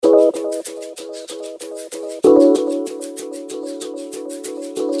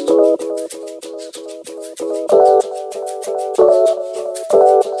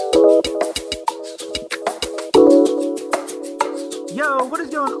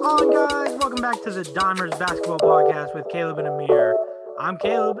on, guys? Welcome back to the Dimers Basketball Podcast with Caleb and Amir. I'm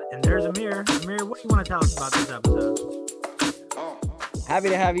Caleb, and there's Amir. Amir, what do you want to tell us about this episode? Happy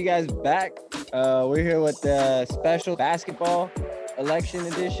to have you guys back. We're here with the special basketball election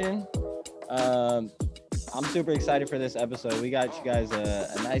edition. I'm super excited for this episode. We got you guys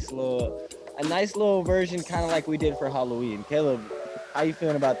a nice little version, kind of like we did for Halloween. Caleb, how you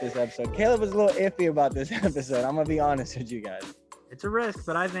feeling about this episode? Caleb was a little iffy about this episode. I'm gonna be honest with you guys. It's a risk,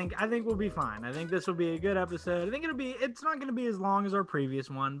 but I think we'll be fine. I think this will be a good episode. I think it's not going to be as long as our previous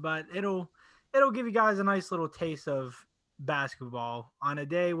one, but it'll give you guys a nice little taste of basketball on a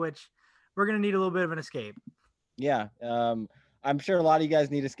day which we're going to need a little bit of an escape. Yeah. I'm sure a lot of you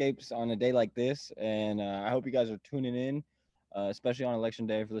guys need escapes on a day like this, and I hope you guys are tuning in, especially on election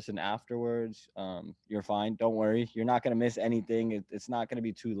day. If you listen afterwards, you're fine. Don't worry. You're not going to miss anything. It's not going to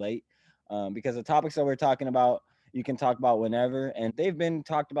be too late, because the topics that we're talking about, you can talk about whenever, and they've been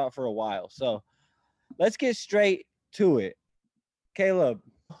talked about for a while. So let's get straight to it. Caleb,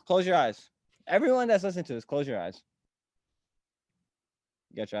 close your eyes. Everyone that's listening to this, close your eyes.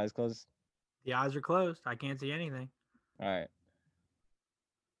 You got your eyes closed? The eyes are closed. I can't see anything. All right.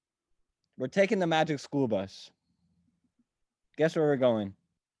 We're taking the Magic School Bus. Guess where we're going?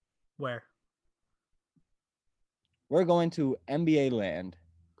 Where? We're going to NBA land.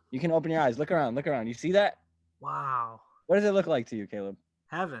 You can open your eyes. Look around. You see that? Wow. What does it look like to you, Caleb?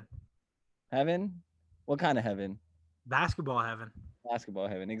 Heaven. Heaven? What kind of heaven? Basketball heaven. Basketball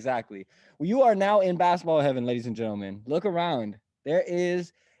heaven, exactly. Well, you are now in basketball heaven, ladies and gentlemen. Look around. There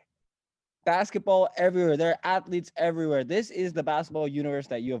is basketball everywhere. There are athletes everywhere. This is the basketball universe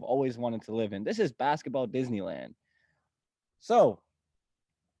that you have always wanted to live in. This is basketball Disneyland. So,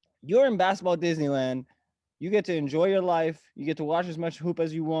 you're in basketball Disneyland. You get to enjoy your life. You get to watch as much hoop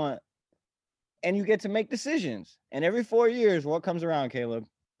as you want. And you get to make decisions. And every 4 years, what comes around, Caleb?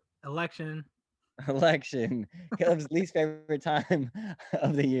 Election. Caleb's least favorite time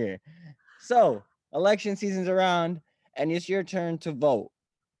of the year. So, election season's around, and it's your turn to vote.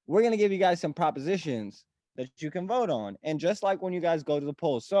 We're going to give you guys some propositions that you can vote on. And just like when you guys go to the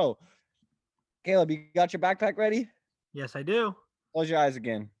polls. So, Caleb, you got your backpack ready? Yes, I do. Close your eyes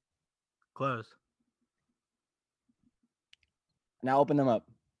again. Close. Now open them up.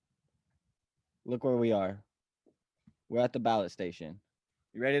 Look where we are. We're at the ballot station.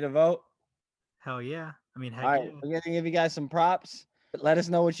 You ready to vote? Hell yeah. I mean, heck All right, yeah. we're going to give you guys some props. Let us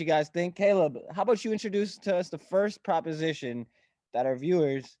know what you guys think. Caleb, how about you introduce to us the first proposition that our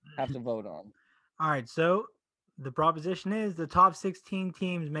viewers have to vote on? All right, so the proposition is the top 16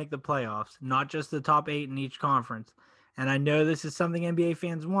 teams make the playoffs, not just the top 8 in each conference. And I know this is something NBA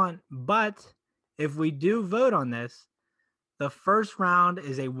fans want, but if we do vote on this, the first round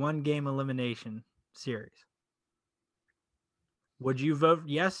is a one-game elimination series. Would you vote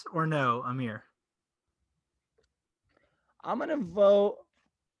yes or no, Amir? I'm going to vote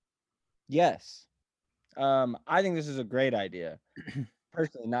yes. I think this is a great idea.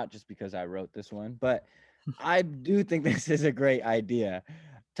 Personally, not just because I wrote this one, but I do think this is a great idea.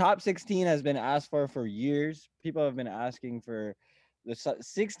 Top 16 has been asked for years. People have been asking for the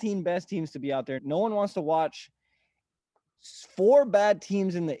 16 best teams to be out there. No one wants to watch 4 bad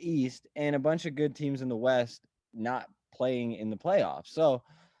teams in the East and a bunch of good teams in the West not playing in the playoffs. So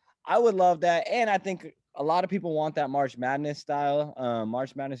I would love that. And I think a lot of people want that March Madness style.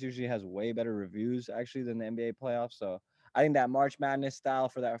 March Madness usually has way better reviews actually than the NBA playoffs. So I think that March Madness style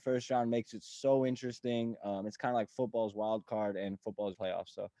for that first round makes it so interesting. It's kind of like football's wild card and football's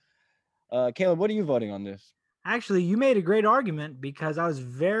playoffs. So, Caleb, what are you voting on this? Actually, you made a great argument because I was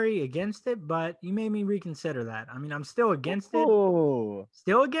very against it, but you made me reconsider that. I mean, I'm still against it,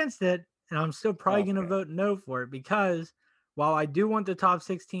 and I'm still probably going to vote no for it because while I do want the top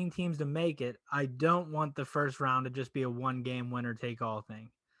 16 teams to make it, I don't want the first round to just be a one-game winner-take-all thing.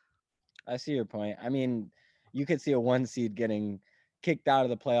 I see your point. I mean, you could see a 1 seed getting kicked out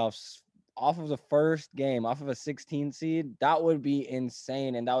of the playoffs off of the first game, off of a 16 seed. That would be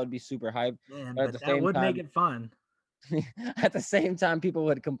insane, and that would be super hype. Man, But but that would make it fun. At the same time, people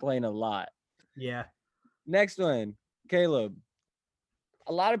would complain a lot. Yeah. Next one, Caleb.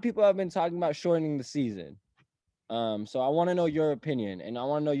 A lot of people have been talking about shortening the season. So I want to know your opinion, and I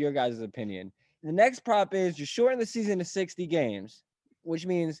want to know your guys' opinion. The next prop is you shorten the season to 60 games, which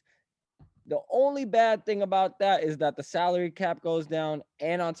means the only bad thing about that is that the salary cap goes down.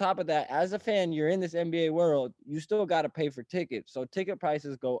 And on top of that, as a fan, you're in this NBA world, you still got to pay for tickets. So ticket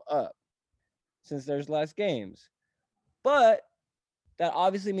prices go up since there's less games. But that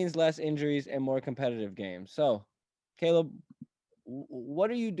obviously means less injuries and more competitive games. So, Caleb, what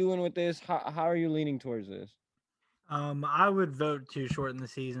are you doing with this? How are you leaning towards this? I would vote to shorten the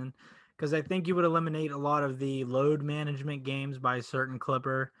season because I think you would eliminate a lot of the load management games by a certain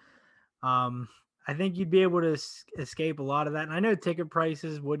clipper. Um, I think you'd be able to escape a lot of that. And I know ticket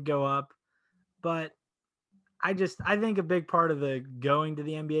prices would go up, but I think a big part of the going to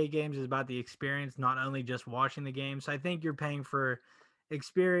the NBA games is about the experience, not only just watching the games. So I think you're paying for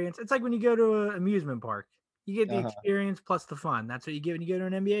experience. It's like when you go to an amusement park, you get the Uh-huh. experience plus the fun. That's what you get when you go to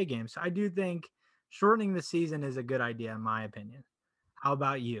an NBA game. So I do think shortening the season is a good idea, in my opinion. How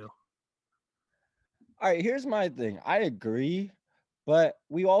about you? All right, here's my thing. I agree, but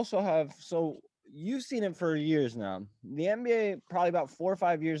we also have so you've seen it for years now. The NBA probably about 4 or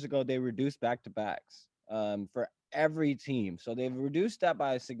 5 years ago they reduced back to backs for every team. So they've reduced that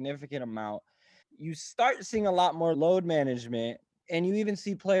by a significant amount. You start seeing a lot more load management, and you even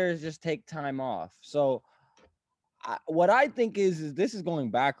see players just take time off. So what I think is this is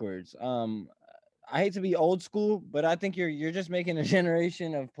going backwards. I hate to be old school, but I think you're just making a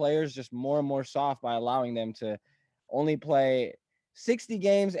generation of players just more and more soft by allowing them to only play 60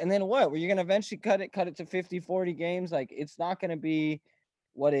 games. And then what? Were you gonna eventually cut it to 50, 40 games? Like it's not gonna be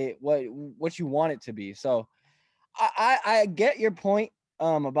what you want it to be. So I get your point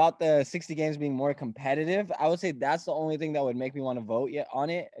about the 60 games being more competitive. I would say that's the only thing that would make me want to vote yet on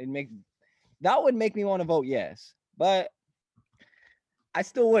it. That would make me want to vote yes. But I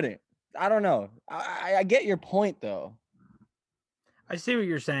still wouldn't. I don't know. I get your point though. I see what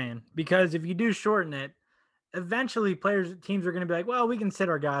you're saying because if you do shorten it, eventually teams are going to be like, well, we can sit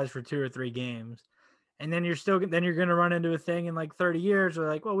our guys for 2 or 3 games. And then you're going to run into a thing in like 30 years where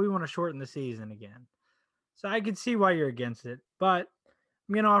like, well, we want to shorten the season again. So I could see why you're against it, but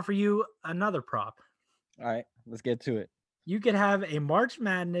I'm going to offer you another prop. All right, let's get to it. You could have a March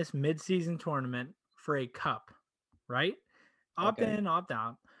Madness midseason tournament for a cup, right? Opt Okay. in, opt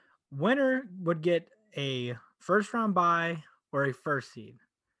out. Winner would get a first round bye or a first seed.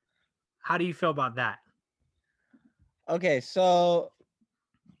 How do you feel about that? Okay, so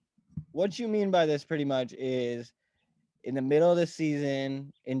what you mean by this pretty much is in the middle of the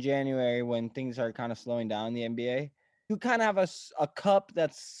season in January when things are kind of slowing down in the NBA, you kind of have a cup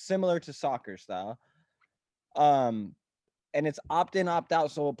that's similar to soccer style. Um and it's opt in, opt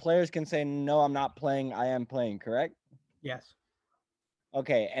out so players can say no, I'm not playing, I am playing, correct? Yes.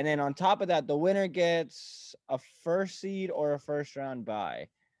 Okay, and then on top of that, the winner gets a first seed or a first round bye.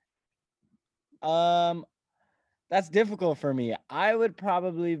 Um, that's difficult for me. I would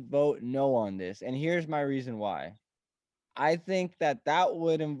probably vote no on this, and here's my reason why. I think that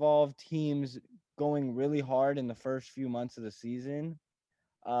would involve teams going really hard in the first few months of the season.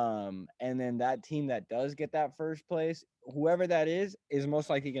 And then that team that does get that first place, whoever that is most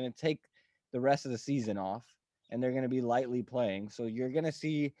likely going to take the rest of the season off and they're going to be lightly playing. So you're going to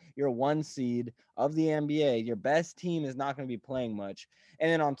see your one seed of the NBA, your best team is not going to be playing much.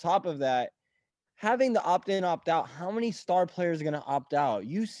 And then on top of that, having the opt in, opt out, how many star players are going to opt out?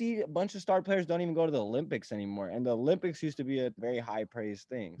 You see a bunch of star players don't even go to the Olympics anymore. And the Olympics used to be a very high praised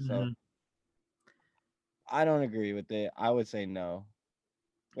thing. So Mm-hmm. I don't agree with it. I would say no.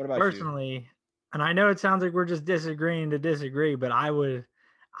 What about you? Personally, and I know it sounds like we're just disagreeing to disagree, but I would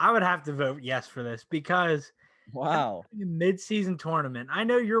have to vote yes for this because Wow. a mid-season tournament. I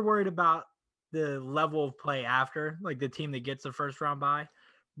know you're worried about the level of play after, like the team that gets the first round bye,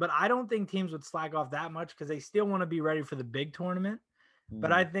 but I don't think teams would slack off that much because they still want to be ready for the big tournament.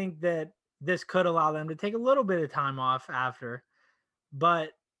 But I Mm. think that this could allow them to take a little bit of time off after.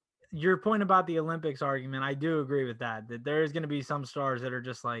 But your point about the Olympics argument, I do agree with that. That there is going to be some stars that are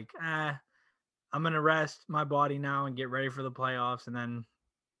just like, I'm going to rest my body now and get ready for the playoffs, and then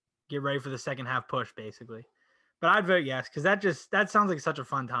get ready for the second half push, basically. But I'd vote yes because that sounds like such a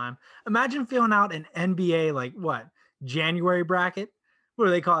fun time. Imagine filling out an NBA like what January bracket. What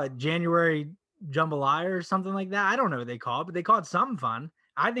do they call it? January jambalaya or something like that. I don't know what they call it, but they call it something fun.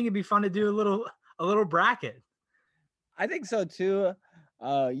 I think it'd be fun to do a little bracket. I think so too.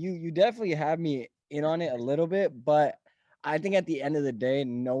 You definitely have me in on it a little bit, but I think at the end of the day,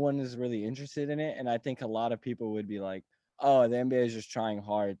 no one is really interested in it, and I think a lot of people would be like, "Oh, the NBA is just trying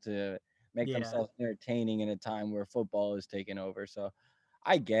hard to make Yeah. themselves entertaining in a time where football is taking over." So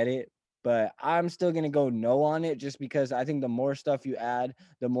I get it, but I'm still gonna go no on it just because I think the more stuff you add,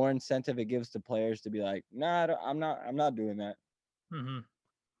 the more incentive it gives to players to be like, "Nah, I'm not doing that." hmm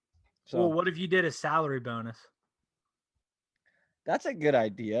Well, So what if you did a salary bonus? that's a good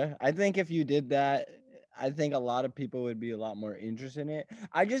idea. I think if you did that, I think a lot of people would be a lot more interested in it.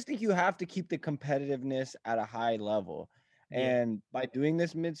 I just think you have to keep the competitiveness at a high level. Yeah. And by doing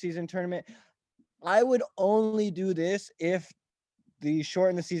this midseason tournament, I would only do this if the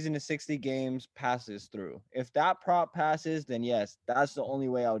shorten the season to 60 games passes through. If that prop passes, then yes, that's the only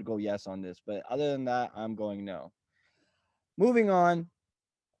way I would go yes on this. But other than that, I'm going no. Moving on,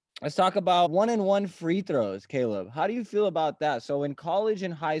 let's talk about 1-and-1 free throws, Caleb. How do you feel about that? So in college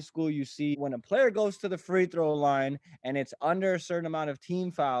and high school, you see when a player goes to the free throw line and it's under a certain amount of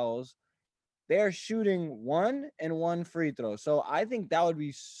team fouls, they're shooting 1-and-1 free throw. So I think that would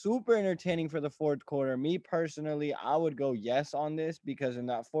be super entertaining for the fourth quarter. Me personally, I would go yes on this because in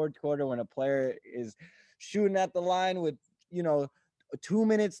that fourth quarter, when a player is shooting at the line with, 2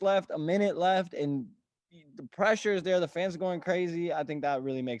 minutes left, a minute left, and the pressure is there, the fans are going crazy, I think that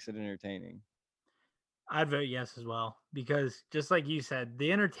really makes it entertaining. I'd vote yes as well because just like you said,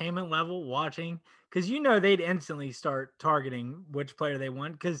 the entertainment level watching because they'd instantly start targeting which player they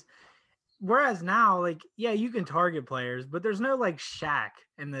want because whereas now, like, yeah, you can target players, but there's no like Shaq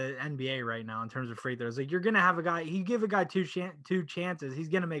in the NBA right now in terms of free throws. Like, you're gonna have a guy, you give a guy two chances, he's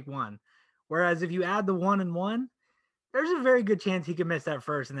gonna make one. Whereas if you add the 1-and-1, there's a very good chance he could miss that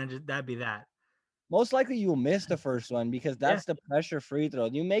first, and then just that'd be that. Most likely you'll miss the first one because Yeah, that's the pressure free throw.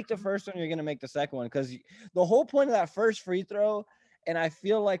 You make the first one, you're going to make the second one because the whole point of that first free throw, and I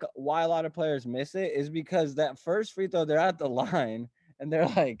feel like why a lot of players miss it is because that first free throw, they're at the line and they're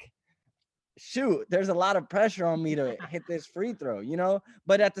like, shoot, there's a lot of pressure on me to hit this free throw,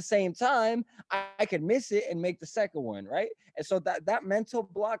 but at the same time, I could miss it and make the second one, right? And so that mental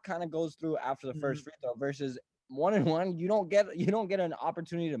block kind of goes through after the first free throw versus 1-and-1. You don't get an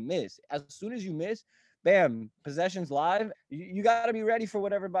opportunity to miss. As soon as you miss, bam, possession's live. You got to be ready for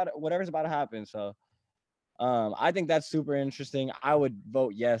whatever's about to happen. So I think that's super interesting. I would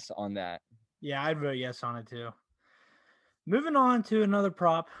vote yes on that. yeah, I'd vote yes on it too. Moving on to another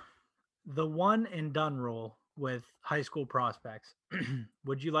prop, the one and done rule with high school prospects.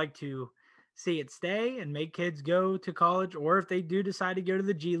 Would you like to see it stay and make kids go to college, or if they do decide to go to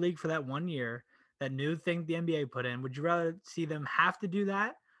the G League for that 1 year, that new thing the NBA put in, would you rather see them have to do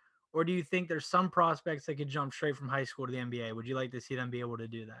that, or do you think there's some prospects that could jump straight from high school to the NBA? Would you like to see them be able to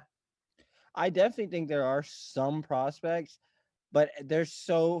do that? I definitely think there are some prospects, but there's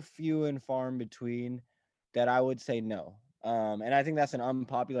so few and far in between that I would say no. And I think that's an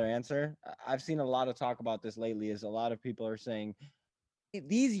unpopular answer. I've seen a lot of talk about this lately. Is a lot of people are saying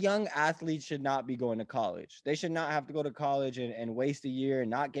these young athletes should not be going to college. They should not have to go to college and waste a year and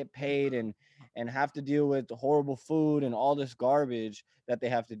not get paid and have to deal with the horrible food and all this garbage that they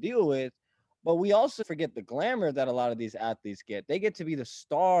have to deal with. But we also forget the glamour that a lot of these athletes get. They get to be the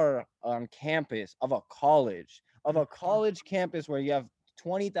star on campus of a college campus where you have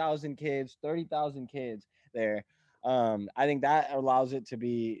 20,000 kids, 30,000 kids there. I think that allows it to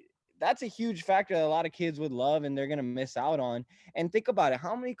be that's a huge factor that a lot of kids would love and they're going to miss out on. And think about it.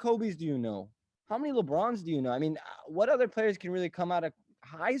 How many Kobe's do you know? How many LeBrons do you know? I mean, what other players can really come out of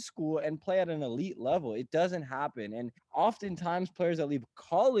high school and play at an elite level? It doesn't happen. And oftentimes players that leave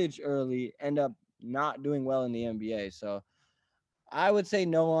college early end up not doing well in the NBA. So I would say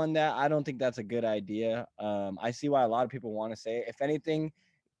no on that. I don't think that's a good idea. I see why a lot of people want to say it. If anything,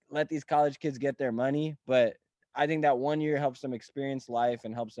 let these college kids get their money, but I think that 1 year helps them experience life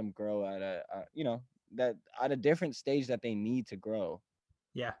and helps them grow at that at a different stage that they need to grow.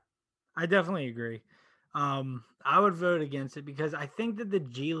 Yeah, I definitely agree. I would vote against it because I think that the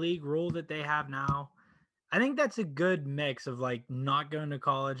G League rule that they have now, I think that's a good mix of like not going to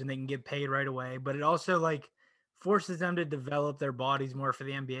college and they can get paid right away, but it also like forces them to develop their bodies more for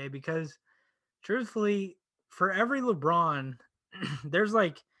the NBA because truthfully, for every LeBron, there's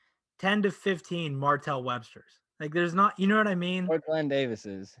like 10 to 15 Martell Websters. Like there's not, you know what I mean? Or Glenn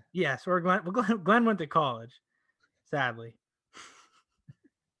Davis's. Yes, or Glenn went to college, sadly.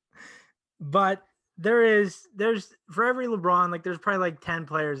 But there's for every LeBron, like there's probably like 10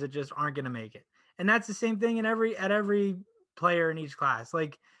 players that just aren't gonna make it. And that's the same thing at every player in each class.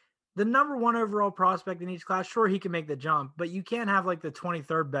 Like the number one overall prospect in each class, sure he can make the jump, but you can't have like the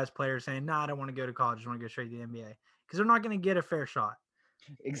 23rd best player saying, nah, I don't want to go to college, I want to go straight to the NBA. Because they're not gonna get a fair shot.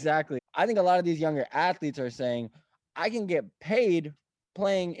 Exactly. I think a lot of these younger athletes are saying, I can get paid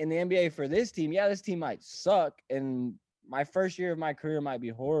playing in the NBA for this team. Yeah, this team might suck and my first year of my career might be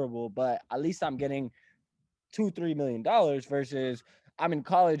horrible, but at least I'm getting $2-3 million versus I'm in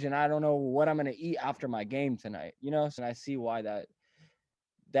college and I don't know what I'm gonna eat after my game tonight. So I see why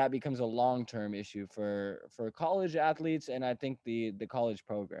that becomes a long-term issue for college athletes and I think the college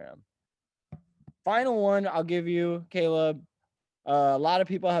program. Final one I'll give you, Caleb. A lot of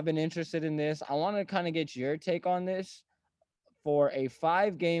people have been interested in this. I want to kind of get your take on this for a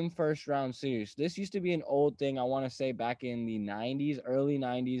 5-game first round series. This used to be an old thing. I want to say back in the 90s, early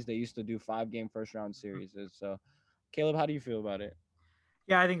 90s, they used to do 5-game first round series. So, Caleb, how do you feel about it?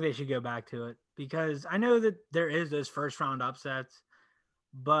 Yeah, I think they should go back to it because I know that there is those first round upsets,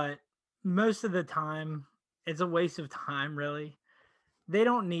 but most of the time it's a waste of time, really. They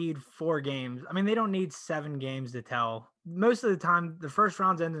don't need 4 games. I mean, they don't need 7 games to tell. Most of the time, the first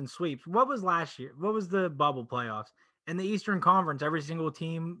rounds end in sweeps. What was last year? What was the bubble playoffs? In the Eastern Conference, every single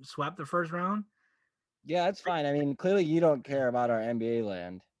team swept the first round. Yeah, that's fine. I mean, clearly you don't care about our NBA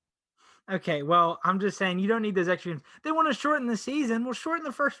land. Okay, well, I'm just saying you don't need those extra games. They want to shorten the season. Well, shorten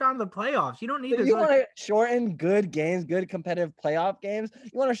the first round of the playoffs. You don't need So those. you want to shorten good games, good competitive playoff games?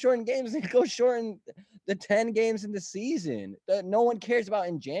 You want to shorten games and go shorten the 10 games in the season that no one cares about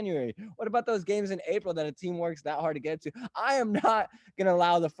in January. What about those games in April that a team works that hard to get to? I am not going to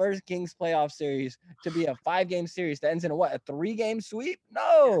allow the first Kings playoff series to be a 5-game series that ends in a 3-game sweep?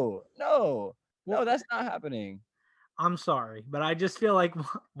 No, that's not happening. I'm sorry, but I just feel like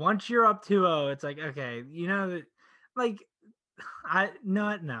once you're up 2-0, it's like, okay, like no,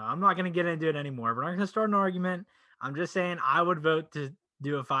 I'm not going to get into it anymore. We're not going to start an argument. I'm just saying I would vote to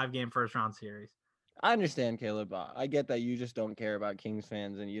do a 5-game first round series. I understand, Caleb. I get that you just don't care about Kings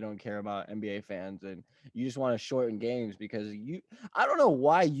fans and you don't care about NBA fans and you just want to shorten games because I don't know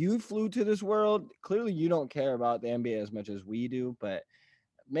why you flew to this world. Clearly, you don't care about the NBA as much as we do, but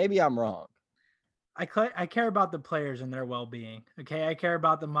maybe I'm wrong. I care about the players and their well being. Okay. I care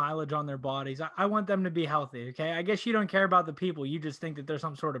about the mileage on their bodies. I want them to be healthy. Okay. I guess you don't care about the people. You just think that they're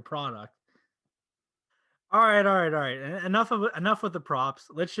some sort of product. All right. All right. All right. Enough with the props.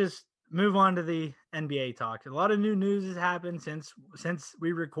 Let's just move on to the NBA talk. A lot of new news has happened since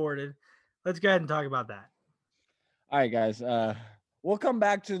we recorded. Let's go ahead and talk about that. All right, guys. We'll come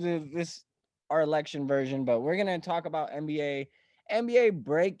back to this our election version, but we're gonna talk about NBA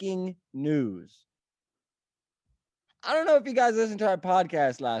breaking news. I don't know if you guys listened to our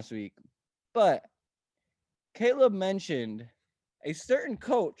podcast last week, but Caleb mentioned a certain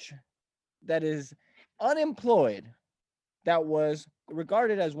coach that is unemployed that was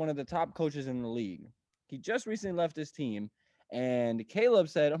regarded as one of the top coaches in the league. He just recently left his team, and Caleb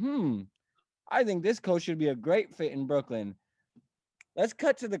said, I think this coach should be a great fit in Brooklyn. Let's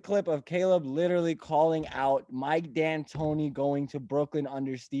cut to the clip of Caleb literally calling out Mike D'Antoni going to Brooklyn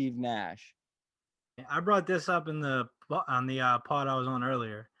under Steve Nash. I brought this up on the pod I was on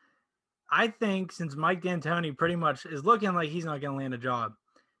earlier. I think since Mike D'Antoni pretty much is looking like he's not going to land a job,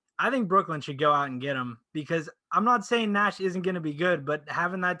 I think Brooklyn should go out and get him because I'm not saying Nash isn't going to be good, but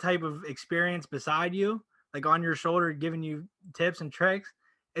having that type of experience beside you, like on your shoulder, giving you tips and tricks,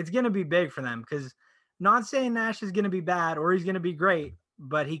 it's going to be big for them because not saying Nash is going to be bad or he's going to be great,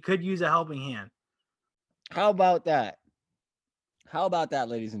 but he could use a helping hand. How about that? How about that,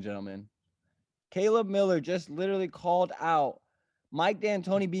 ladies and gentlemen? Caleb Miller just literally called out Mike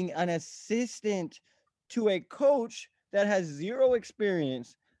D'Antoni being an assistant to a coach that has zero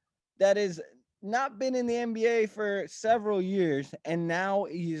experience, that has not been in the NBA for several years, and now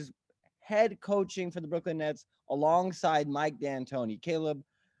he's head coaching for the Brooklyn Nets alongside Mike D'Antoni. Caleb,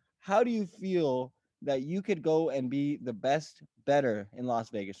 how do you feel that you could go and be the better in Las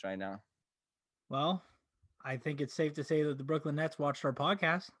Vegas right now? Well, I think it's safe to say that the Brooklyn Nets watched our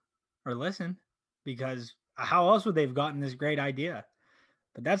podcast or listened because how else would they have gotten this great idea?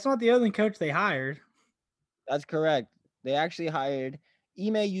 But that's not the only coach they hired. That's correct. They actually hired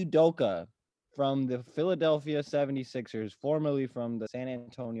Ime Udoka from the Philadelphia 76ers, formerly from the San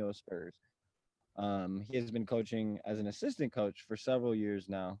Antonio Spurs. He has been coaching as an assistant coach for several years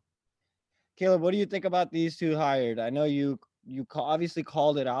now. Caleb, what do you think about these two hired? I know you obviously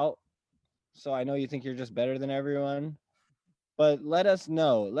called it out, so I know you think you're just better than everyone. But let us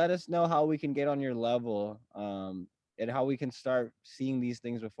know. Let us know how we can get on your level, and how we can start seeing these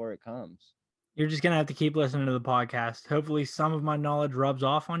things before it comes. You're just going to have to keep listening to the podcast. Hopefully, some of my knowledge rubs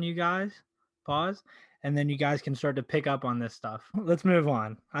off on you guys. Pause. And then you guys can start to pick up on this stuff. Let's move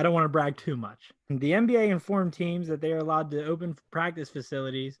on. I don't want to brag too much. The NBA informed teams that they are allowed to open practice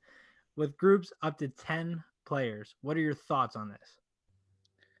facilities with groups up to 10 players. What are your thoughts on this?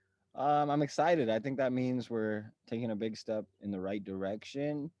 I'm excited. I think that means we're taking a big step in the right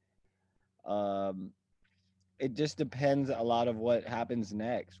direction. Um, it just depends a lot of what happens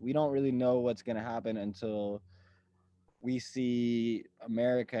next. We don't really know what's going to happen until we see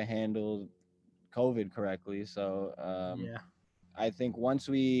America handle COVID correctly. So Yeah. I think once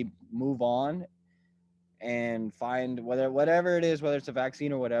we move on and find whatever it is, whether it's a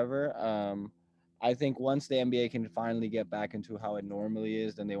vaccine or whatever, I think once the NBA can finally get back into how it normally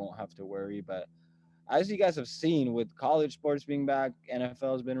is, then they won't have to worry. But as you guys have seen with college sports being back,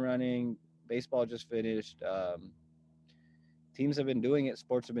 NFL's been running, baseball just finished. Teams have been doing it,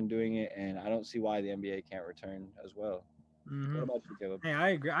 sports have been doing it, and I don't see why the NBA can't return as well. What Hmm. about you, Caleb? Hey, I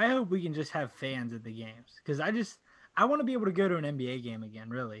agree. I hope we can just have fans at the games because I want to be able to go to an NBA game again.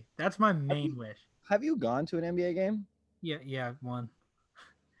 Really, that's my Have you main wish. have you gone to an NBA game? Yeah, yeah, one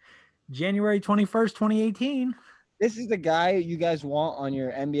January 21st, 2018. This is the guy you guys want on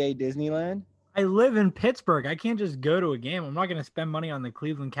your NBA Disneyland? I live in Pittsburgh. I can't just go to a game. I'm not going to spend money on the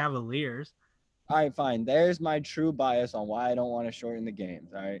Cleveland Cavaliers. All right, fine. There's my true bias on why I don't want to shorten the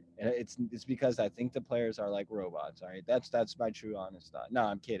games. All right, it's because I think the players are like robots. All right, that's my true honest thought. No,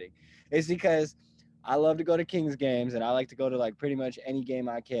 I'm kidding. It's because I love to go to Kings games and I like to go to like pretty much any game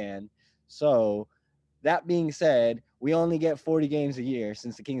I can. So that being said, we only get 40 games a year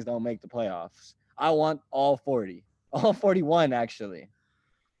since the Kings don't make the playoffs. I want all 40, all 41 actually.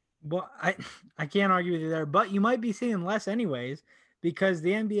 Well, I can't argue with you there, but you might be seeing less anyways because the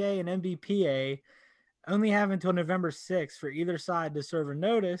NBA and NBPA only have until November 6th for either side to serve a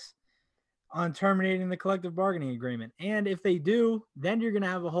notice on terminating the collective bargaining agreement. And if they do, then you're going to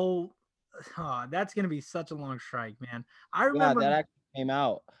have a whole that's going to be such a long strike, man. I Yeah, remember that actually came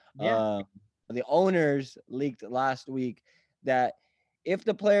out. yeah. Um, the owners leaked last week that if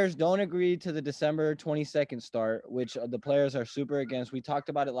the players don't agree to the December 22nd start, which the players are super against, we talked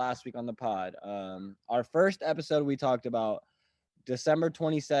about it last week on the pod. Our first episode, we talked about December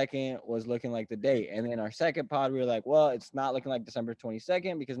 22nd was looking like the date. And then our second pod, we were like, well, it's not looking like December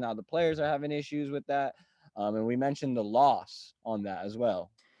 22nd because now the players are having issues with that. And we mentioned the loss on that as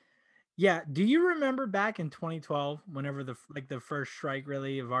well. Yeah, do you remember back in 2012 whenever the first strike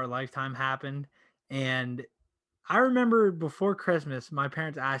really of our lifetime happened? And I remember before Christmas, my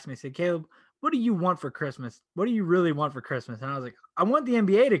parents asked me, said, Caleb, what do you want for Christmas? What do you really want for Christmas? And I was like, I want the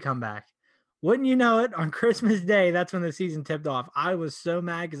NBA to come back. Wouldn't you know it? On Christmas Day, that's when the season tipped off. I was so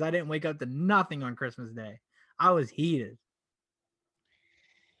mad because I didn't wake up to nothing on Christmas Day. I was heated.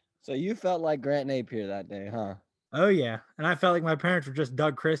 So you felt like Grant Napier that day, huh? Oh yeah. And I felt like my parents were just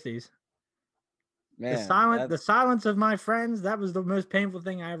Doug Christie's. Man, The silence of my friends, that was the most painful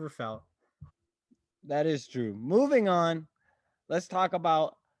thing I ever felt. that is true. Moving on, let's talk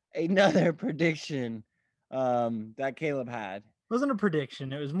about another prediction that Caleb had. It wasn't a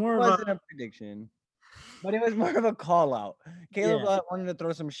prediction. It was It more of a wasn't a prediction, but it was more of a call out. Caleb yeah. wanted to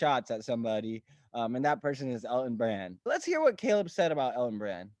throw some shots at somebody, and that person is Elton Brand. Let's hear what Caleb said about Elton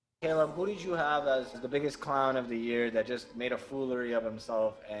Brand. Caleb, who did you have as the biggest clown of the year that just made a foolery of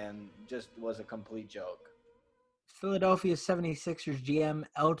himself and just was a complete joke? Philadelphia 76ers GM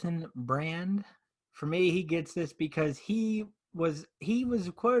Elton Brand. For me, he gets this because he was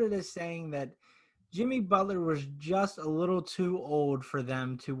quoted as saying that Jimmy Butler was just a little too old for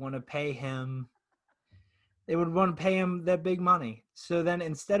them to want to pay him. They would want to pay him that big money. So then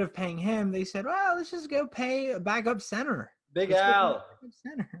instead of paying him, they said, well, let's just go pay a backup center. Big Let's go pay a Al. backup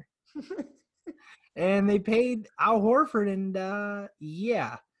center. And they paid Al Horford, and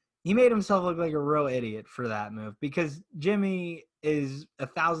yeah, he made himself look like a real idiot for that move because Jimmy is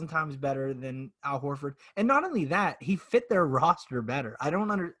 1,000 times better than Al Horford, and not only that, he fit their roster better.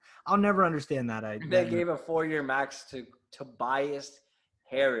 I'll never understand that. They gave a 4-year max to Tobias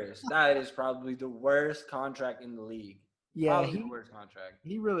Harris. That is probably the worst contract in the league. Yeah, Probably the worst contract.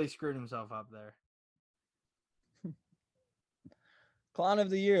 he really screwed himself up there. Clown of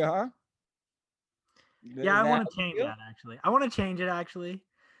the year, huh? Yeah, I want to change that actually. I want to change it actually.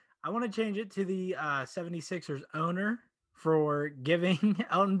 I want to change it to the 76ers owner for giving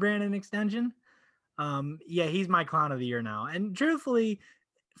Elton Brand an extension. Yeah, he's my clown of the year now. And truthfully,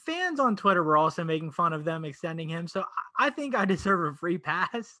 fans on Twitter were also making fun of them extending him. So I think I deserve a free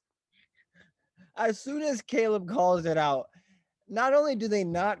pass. As soon as Caleb calls it out, not only do they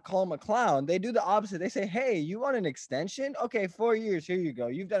not call him a clown, they do the opposite. They say, hey, you want an extension? Okay, 4 years. Here you go.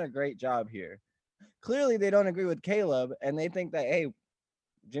 You've done a great job here. Clearly, they don't agree with Caleb, and they think that, hey,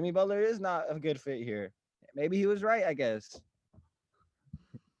 Jimmy Butler is not a good fit here. Maybe he was right, I guess.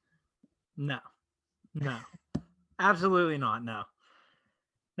 No, absolutely not. No,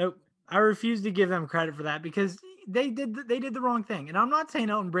 nope. I refuse to give them credit for that because they did the wrong thing. And I'm not saying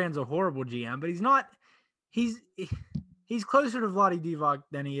Elton Brand's a horrible GM, but he's not. He's closer to Vlade Divac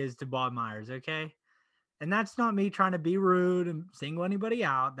than he is to Bob Myers. Okay, and that's not me trying to be rude and single anybody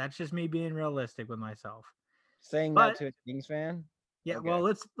out. That's just me being realistic with myself. Saying that to a Kings fan? Yeah, Okay. well,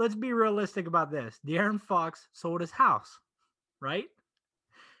 let's be realistic about this. De'Aaron Fox sold his house, right?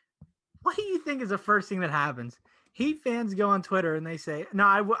 What do you think is the first thing that happens? Heat fans go on Twitter and they say, "No,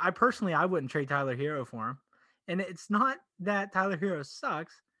 I personally I wouldn't trade Tyler Hero for him." And it's not that Tyler Hero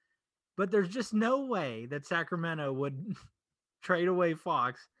sucks, but there's just no way that Sacramento would trade away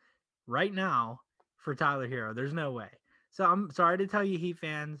Fox right now for Tyler Hero. There's no way. So I'm sorry to tell you, Heat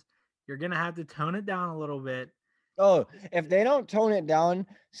fans, you're gonna have to tone it down a little bit. Oh, if they don't tone it down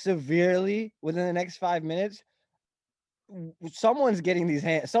severely within the next 5 minutes, someone's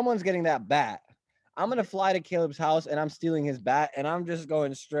getting someone's getting that bat. I'm gonna fly to Caleb's house and I'm stealing his bat and I'm just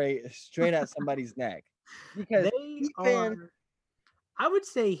going straight at somebody's neck. Because They Heat fans, are, I would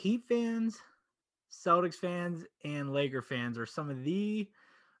say, Heat fans, Celtics fans, and Laker fans are some of the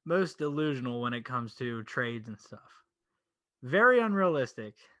most delusional when it comes to trades and stuff. Very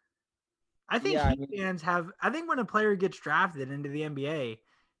unrealistic. I think yeah, I Heat mean, fans have. I think when a player gets drafted into the NBA,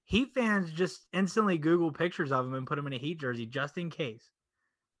 Heat fans just instantly Google pictures of him and put him in a Heat jersey just in case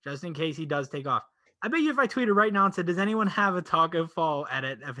he does take off. I bet you if I tweeted right now and said, "Does anyone have a Taco Fall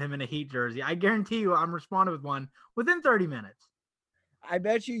edit of him in a Heat jersey?" I guarantee you, I'm responding with one within 30 minutes. I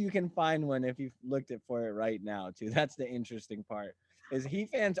bet you can find one if you looked it for it right now too. That's the interesting part. Is Heat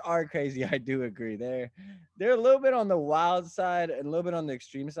fans are crazy. I do agree. They're a little bit on the wild side and a little bit on the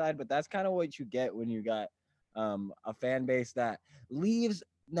extreme side, but that's kind of what you get when you got a fan base that leaves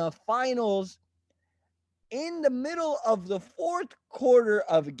the finals in the middle of the fourth quarter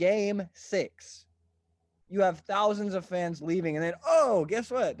of game 6. You have thousands of fans leaving, and then, oh, guess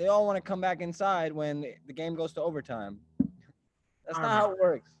what? They all want to come back inside when the game goes to overtime. That's I not how remember. it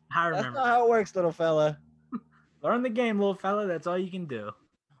works. I That's remember. not how it works, little fella. Learn the game, little fella. That's all you can do.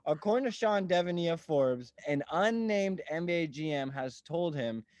 According to Sean Devaney of Forbes, an unnamed NBA GM has told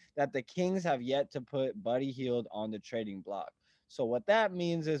him that the Kings have yet to put Buddy Hield on the trading block. So what that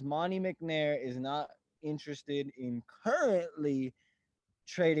means is Monty McNair is not interested in currently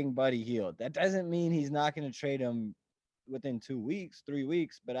trading Buddy Hield. That doesn't mean he's not going to trade him within 2 weeks, 3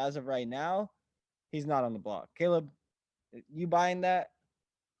 weeks, but as of right now, he's not on the block. Caleb, you buying that?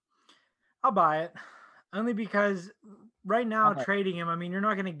 I'll buy it only because right How now much? trading him, I mean, you're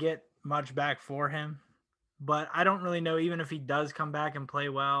not going to get much back for him. But I don't really know, even if he does come back and play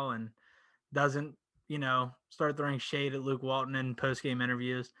well and doesn't, start throwing shade at Luke Walton in post game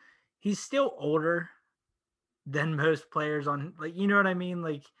interviews, he's still older than most players on, like, you know what I mean?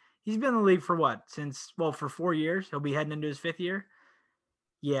 Like, he's been in the league for what? For 4 years. He'll be heading into his 5th year.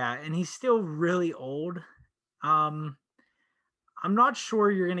 Yeah. And he's still really old. Um, I'm not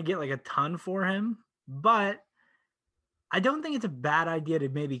sure you're going to get like a ton for him, but I don't think it's a bad idea to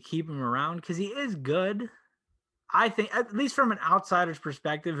maybe keep him around because he is good. I think, at least from an outsider's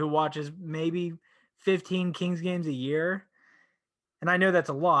perspective who watches maybe 15 Kings games a year, and I know that's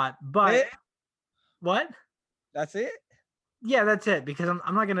a lot, but It? what? That's it? Yeah, that's it, because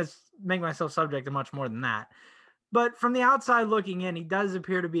I'm not going to make myself subject to much more than that. But from the outside looking in, he does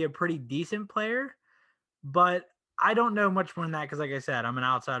appear to be a pretty decent player, but I don't know much more than that because, like I said, I'm an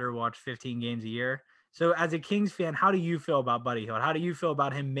outsider who watch 15 games a year. So, as a Kings fan, how do you feel about Buddy Hield? How do you feel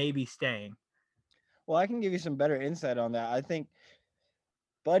about him maybe staying? Well, I can give you some better insight on that. I think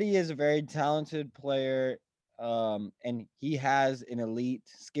Buddy is a very talented player, and he has an elite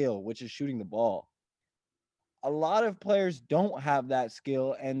skill, which is shooting the ball. A lot of players don't have that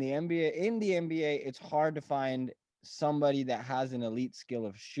skill, and in the NBA, it's hard to find somebody that has an elite skill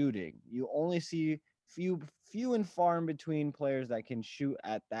of shooting. You only see few and far in between players that can shoot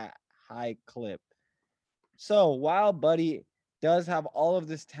at that high clip. So while Buddy does have all of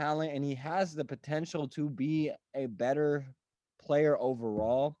this talent and he has the potential to be a better player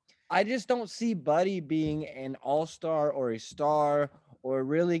overall, I just don't see Buddy being an all-star or a star or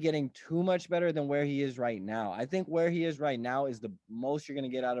really getting too much better than where he is right now. I think where he is right now is the most you're going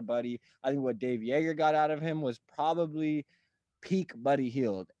to get out of Buddy. I think what Dave Yeager got out of him was probably peak Buddy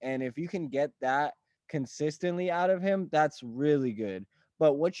Hield. And if you can get that consistently out of him, that's really good.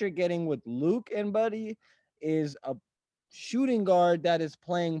 But what you're getting with Luke and Buddy is a shooting guard that is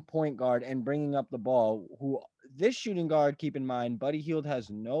playing point guard and bringing up the ball. Who this shooting guard, keep in mind, Buddy Hield has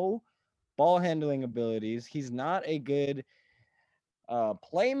no ball handling abilities. He's not a good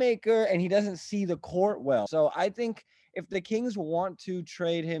playmaker, and he doesn't see the court well. So I think if the Kings want to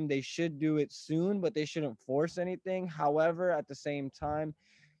trade him, they should do it soon, but they shouldn't force anything. However, at the same time,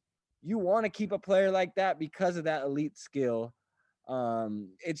 you want to keep a player like that because of that elite skill.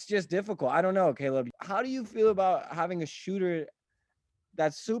 It's just difficult. I don't know, Caleb. How do you feel about having a shooter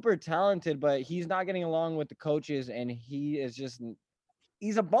that's super talented, but he's not getting along with the coaches and he's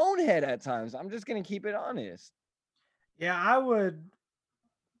a bonehead at times. I'm just gonna keep it honest. Yeah, I would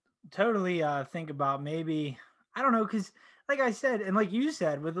totally think about maybe, I don't know, because like I said, and like you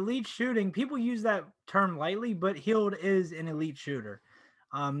said, with elite shooting, people use that term lightly, but Hield is an elite shooter.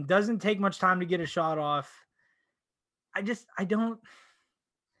 Doesn't take much time to get a shot off. I don't,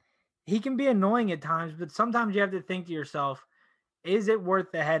 he can be annoying at times, but sometimes you have to think to yourself, is it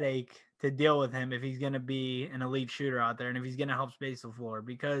worth the headache to deal with him if he's going to be an elite shooter out there and if he's going to help space the floor?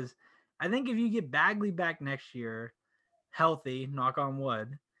 Because I think if you get Bagley back next year, healthy, knock on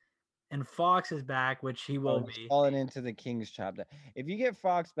wood, and Fox is back, which he will He's be. falling into the Kings trap. If you get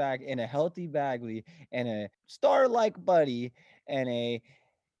Fox back in a healthy Bagley and a star like Buddy and a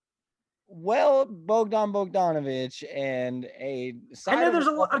Bogdan Bogdanovic and a I side know of there's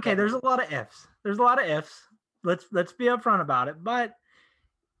a lot. Okay, there's a lot of ifs. There's a lot of ifs. Let's be upfront about it. But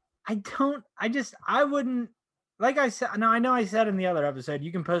I don't. I wouldn't. Like I said, now I know I said in the other episode,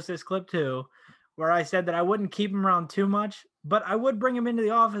 you can post this clip too, where I said that I wouldn't keep him around too much, but I would bring him into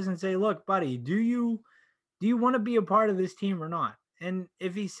the office and say, "Look, buddy, do you want to be a part of this team or not?" And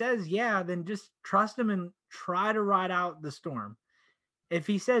if he says yeah, then just trust him and try to ride out the storm. If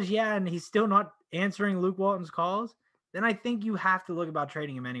he says yeah and he's still not answering Luke Walton's calls, then I think you have to look about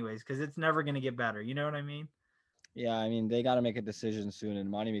trading him anyways because it's never going to get better. You know what I mean? Yeah, I mean they got to make a decision soon, and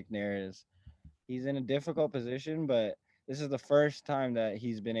Monty McNair he's in a difficult position, but this is the first time that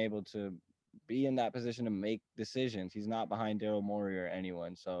he's been able to be in that position to make decisions. He's not behind Daryl Morey or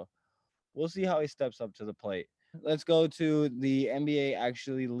anyone, so we'll see how he steps up to the plate. Let's go to the NBA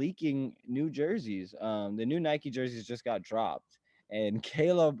actually leaking new jerseys. The new Nike jerseys just got dropped, and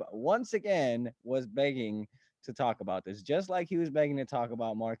Caleb once again was begging to talk about this, just like he was begging to talk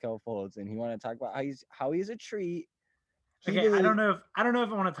about Markelle Fultz, and he wanted to talk about how he's a treat. Okay, I don't know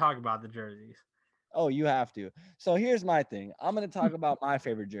if I want to talk about the jerseys. Oh, you have to. So here's my thing. I'm going to talk about my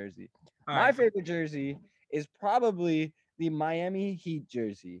favorite jersey. All My right. favorite jersey is probably the Miami Heat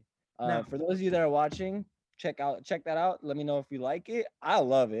jersey. No. For those of you that are watching, check that out. Let me know if you like it. I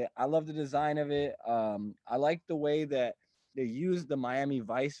love it. I love the design of it. I like the way that they use the Miami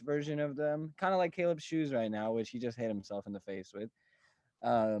Vice version of them, kind of like Caleb's shoes right now, which he just hit himself in the face with.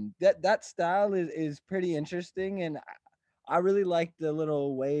 That style is pretty interesting, and I really like the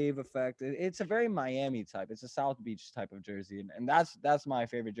little wave effect. It's a very Miami type. It's a South Beach type of jersey, and that's my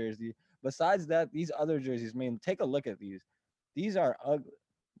favorite jersey. Besides that, these other jerseys, man, take a look at these. These are ugly.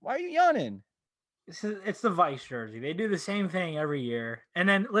 Why are you yawning? It's the Vice jersey. They do the same thing every year, and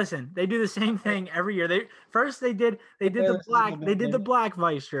then listen, they do the same thing every year. They did the black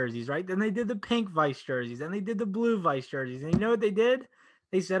Vice jerseys, right? Then they did the pink Vice jerseys, then they did the blue Vice jerseys, and you know what they did?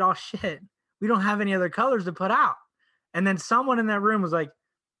 They said, "Oh shit, we don't have any other colors to put out," and then someone in that room was like,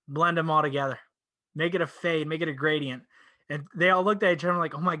 "Blend them all together, make it a fade, make it a gradient," and they all looked at each other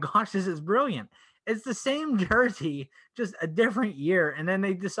like, "Oh my gosh, this is brilliant." It's the same jersey, just a different year. And then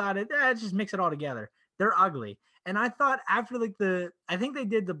they decided, just mix it all together. They're ugly. And I thought after I think they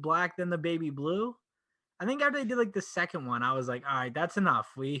did the black, then the baby blue. I think after they did like the second one, I was like, all right, that's enough.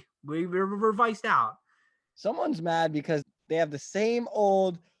 We're revised out. Someone's mad because they have the same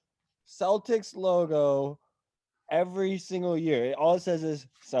old Celtics logo every single year. All it says is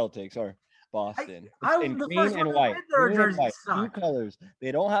Celtics or Boston. It's in green and white. Green and white, two colors.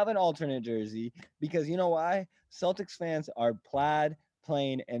 They don't have an alternate jersey because you know why? Celtics fans are plaid,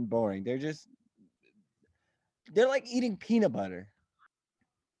 plain, and boring. They're like eating peanut butter.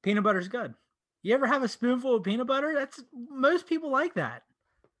 Peanut butter's good. You ever have a spoonful of peanut butter? That's most people like that.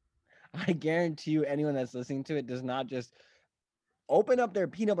 I guarantee you, anyone that's listening to it does not just open up their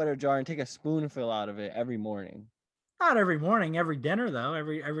peanut butter jar and take a spoonful out of it every morning. Not every morning, every dinner though.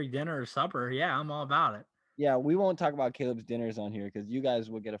 Every dinner or supper. Yeah, I'm all about it. Yeah, we won't talk about Caleb's dinners on here because you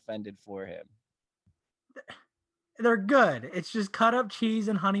guys will get offended for him. They're good. It's just cut up cheese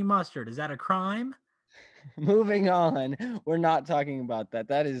and honey mustard. Is that a crime? Moving on. We're not talking about that.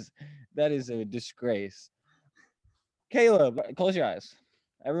 That is a disgrace. Caleb, close your eyes.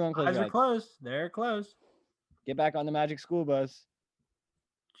 Everyone close your eyes. Eyes are closed. They're closed. Get back on the Magic School Bus.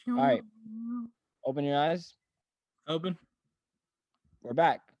 All right. Open your eyes. Open. We're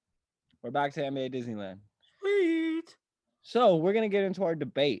back. We're back to NBA Disneyland. Sweet. So we're going to get into our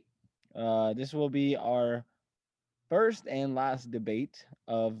debate. This will be our first and last debate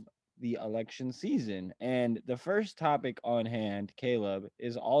of the election season. And the first topic on hand, Caleb,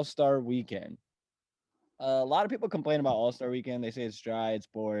 is All-Star Weekend. A lot of people complain about All-Star Weekend. They say it's dry, it's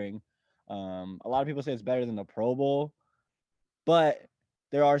boring. A lot of people say it's better than the Pro Bowl. But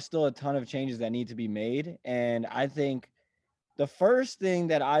there are still a ton of changes that need to be made. And I think the first thing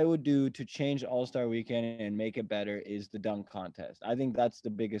that I would do to change All-Star Weekend and make it better is the dunk contest. I think that's the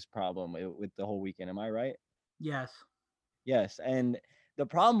biggest problem with the whole weekend. Am I right? Yes. Yes. And the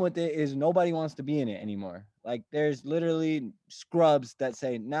problem with it is nobody wants to be in it anymore. Like there's literally scrubs that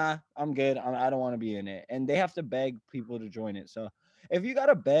say, nah, I'm good. I don't want to be in it. And they have to beg people to join it. So if you got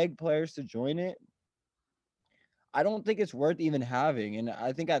to beg players to join it, I don't think it's worth even having. And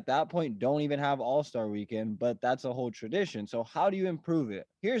I think at that point, don't even have All-Star Weekend, but that's a whole tradition. So how do you improve it?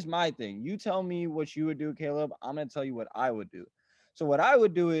 Here's my thing. You tell me what you would do, Caleb. I'm going to tell you what I would do. So what I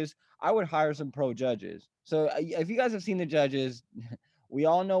would do is I would hire some pro judges. So if you guys have seen the judges, we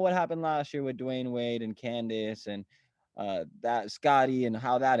all know what happened last year with Dwayne Wade and Candace and that Scotty and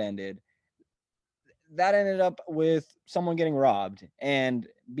how that ended. That ended up with someone getting robbed. And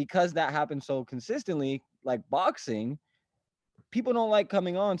because that happened so consistently, like boxing, people don't like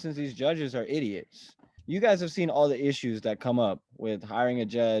coming on since these judges are idiots. You guys have seen all the issues that come up with hiring a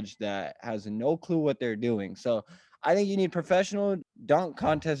judge that has no clue what they're doing. So I think you need professional dunk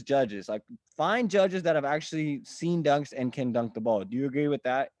contest judges. Like find judges that have actually seen dunks and can dunk the ball. Do you agree with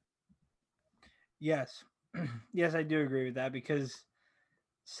that? Yes. Yes, I do agree with that because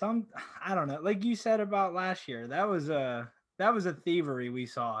I don't know, like you said about last year, that was a thievery we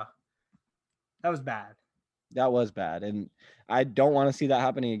saw. That was bad. That was bad. And I don't want to see that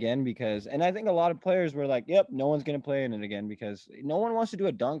happening again because, and I think a lot of players were like, yep, no one's going to play in it again because no one wants to do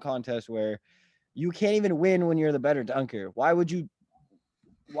a dunk contest where you can't even win when you're the better dunker. Why would you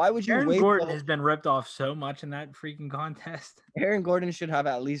Aaron wait? Gordon has been ripped off so much in that freaking contest. Aaron Gordon should have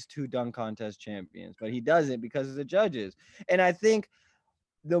at least 2 dunk contest champions, but he doesn't because of the judges. And I think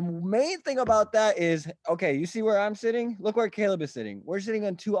the main thing about that is, okay, you see where I'm sitting? Look where Caleb is sitting. We're sitting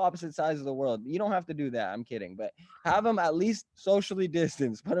on 2 opposite sides of the world. You don't have to do that. I'm kidding. But have them at least socially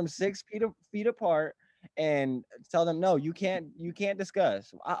distanced. Put them 6 feet apart and tell them, no, you can't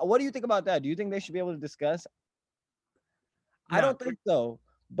discuss. What do you think about that? Do you think they should be able to discuss? No. I don't think so.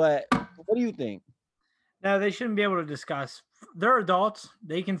 But what do you think? No, they shouldn't be able to discuss. They're adults.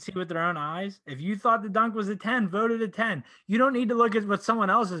 They can see with their own eyes. If you thought the dunk was a 10, vote it a 10. You don't need to look at what someone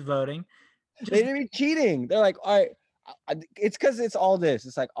else is voting. They didn't be cheating. They're like, all right, it's because it's all this.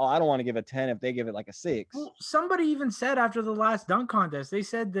 It's like, oh, I don't want to give a 10 if they give it like a 6. Well, somebody even said after the last dunk contest, they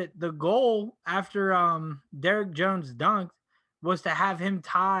said that the goal after Derek Jones dunked was to have him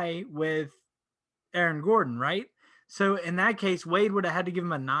tie with Aaron Gordon, right? So in that case, Wade would have had to give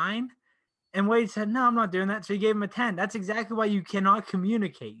him a 9. And Wade said, no, I'm not doing that. So he gave him a 10. That's exactly why you cannot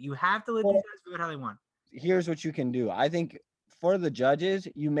communicate. You have to let these guys vote how they want. Here's what you can do. I think for the judges,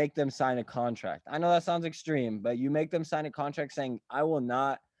 you make them sign a contract. I know that sounds extreme, but you make them sign a contract saying, I will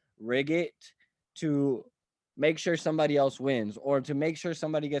not rig it to make sure somebody else wins or to make sure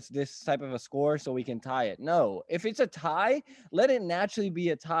somebody gets this type of a score so we can tie it. No, if it's a tie, let it naturally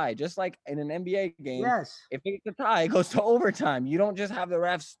be a tie. Just like in an NBA game, Yes. If it's a tie, it goes to overtime. You don't just have the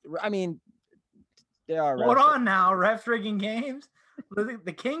refs. I mean, there are refs. Hold on now, refs rigging games.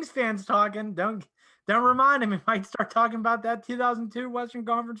 The Kings fans talking. Don't remind him. He might start talking about that 2002 Western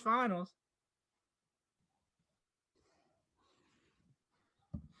Conference Finals.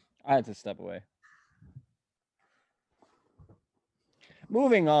 I had to step away.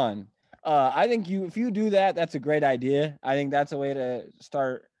 Moving on. I think if you do that, that's a great idea. I think that's a way to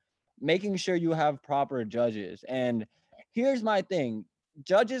start making sure you have proper judges. And here's my thing.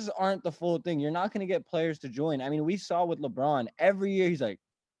 Judges aren't the full thing. You're not going to get players to join. I mean, we saw with LeBron every year, he's like,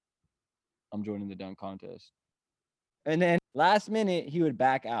 I'm joining the dunk contest. And then last minute, he would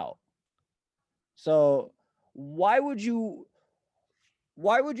back out. So why would you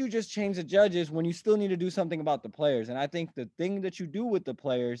just change the judges when you still need to do something about the players? And I think the thing that you do with the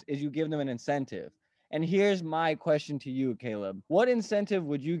players is you give them an incentive. And here's my question to you, Caleb. What incentive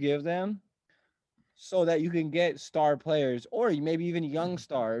would you give them so that you can get star players or maybe even young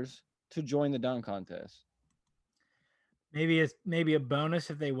stars to join the dunk contest? Maybe a bonus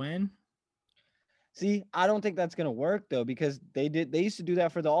if they win. See, I don't think that's going to work though, because they used to do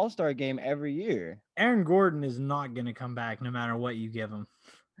that for the All-Star game every year. Aaron Gordon is not going to come back no matter what you give him.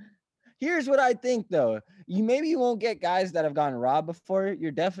 Here's what I think though. You won't get guys that have gotten robbed before.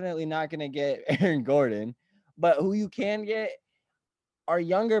 You're definitely not going to get Aaron Gordon, but who you can get are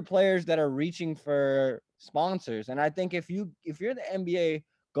younger players that are reaching for sponsors. And I think if you're the NBA,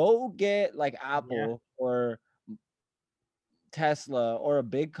 go get like Apple or Tesla or a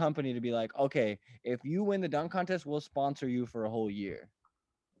big company to be like, okay, if you win the dunk contest, we'll sponsor you for a whole year.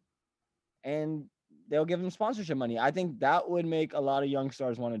 And they'll give them sponsorship money. I think that would make a lot of young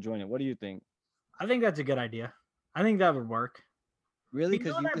stars want to join it. What do you think? I think that's a good idea. I think that would work. Really?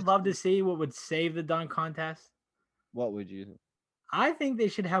 Because I'd love to see what would save the dunk contest. What would you? I think they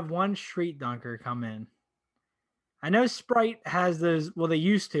should have one street dunker come in. I know Sprite has those. Well, they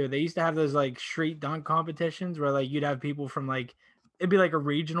used to. They used to have those like street dunk competitions where like you'd have people from like it'd be like a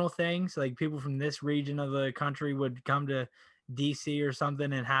regional thing. So like people from this region of the country would come to DC or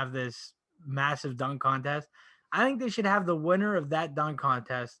something and have this massive dunk contest. I think they should have the winner of that dunk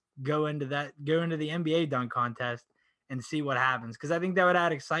contest go into the NBA dunk contest and see what happens. Because I think that would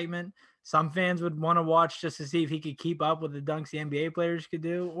add excitement. Some fans would want to watch just to see if he could keep up with the dunks the NBA players could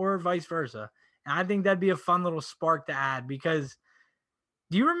do, or vice versa. And I think that'd be a fun little spark to add because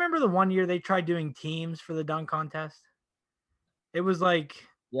Do you remember the one year they tried doing teams for the dunk contest? It was like,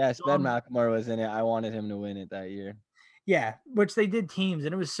 Yes, Ben McLemore was in it. I wanted him to win it that year. yeah, which they did teams,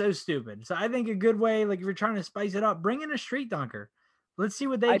 and it was so stupid. So I think a good way, like if you're trying to spice it up, bring in a street dunker. Let's see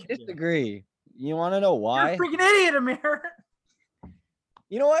what they I can do. disagree. You want to know You're why? a freaking idiot, Amir.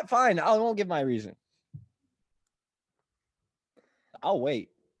 You know what? Fine. I won't give my reason. I'll wait.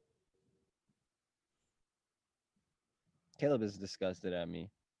 Caleb is disgusted at me.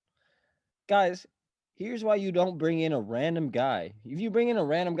 Guys, here's why you don't bring in a random guy. If you bring in a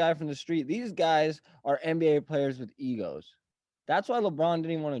random guy from the street, these guys are NBA players with egos. That's why LeBron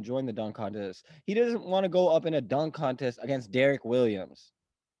didn't want to join the dunk contest. He doesn't want to go up in a dunk contest against Derek Williams.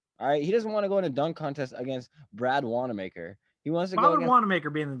 All right. He doesn't want to go in a dunk contest against Brad Wanamaker. He wants to Why go would against. Wanamaker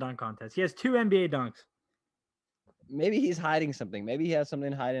be in the dunk contest? He has 2 NBA dunks. Maybe he's hiding something. Maybe he has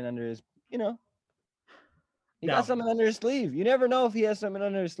something hiding under his, he No. got something under his sleeve. You never know if he has something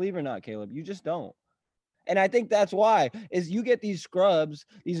under his sleeve or not, Caleb. You just don't. And I think that's why is you get these scrubs,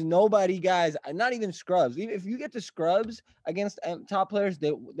 these nobody guys, not even scrubs. Even if you get the scrubs against top players,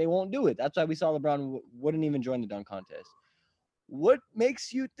 they won't do it. That's why we saw LeBron wouldn't even join the dunk contest. What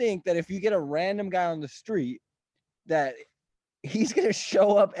makes you think that if you get a random guy on the street that he's going to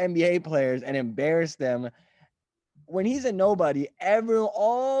show up NBA players and embarrass them when he's a nobody?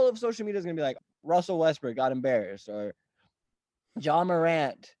 All of social media is going to be like, Russell Westbrook got embarrassed, or John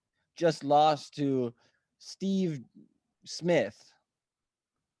Morant just lost to Steve Smith.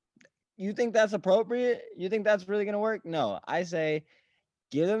 You think that's appropriate? You think that's really going to work? No, I say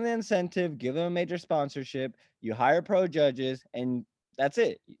give them the incentive, give them a major sponsorship, you hire pro judges, and that's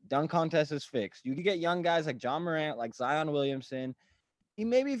it. Dunk contest is fixed. You can get young guys like John Morant, like Zion Williamson.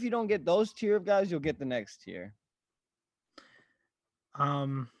 Maybe if you don't get those tier of guys, you'll get the next tier.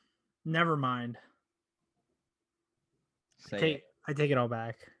 Never mind. I take it all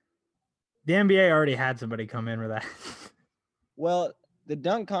back. The NBA already had somebody come in with that. Well, the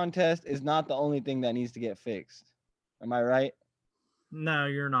dunk contest is not the only thing that needs to get fixed. Am I right? No,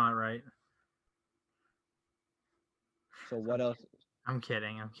 you're not right. So what else? I'm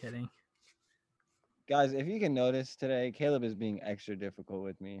kidding. Guys, if you can notice today, Caleb is being extra difficult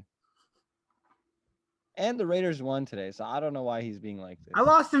with me. And the Raiders won today, so I don't know why he's being like this. I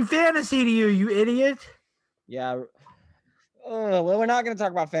lost in fantasy to you, you idiot. Yeah. Well, we're not going to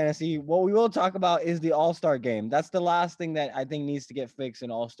talk about fantasy. What we will talk about is the All-Star game. That's the last thing that I think needs to get fixed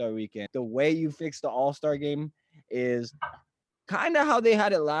in All-Star weekend. The way you fix the All-Star game is kind of how they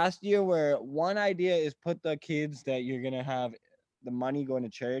had it last year, where one idea is put the kids that you're going to have the money going to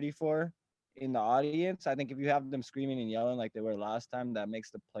charity for in the audience. I think if you have them screaming and yelling like they were last time, that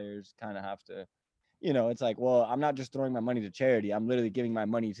makes the players kind of have to, it's like, well, I'm not just throwing my money to charity. I'm literally giving my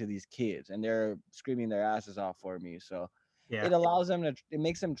money to these kids, and they're screaming their asses off for me. So yeah. It allows them it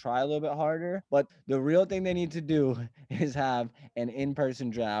makes them try a little bit harder. But the real thing they need to do is have an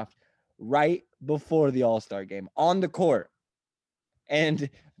in-person draft right before the All-Star game on the court, and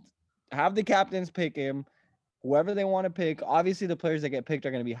have the captains pick him, whoever they want to pick. Obviously, the players that get picked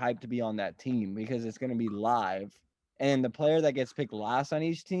are going to be hyped to be on that team because it's going to be live. And the player that gets picked last on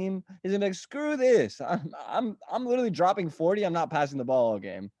each team is gonna be like, screw this. I'm literally dropping 40. I'm not passing the ball all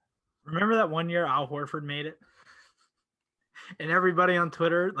game. Remember that one year Al Horford made it? And everybody on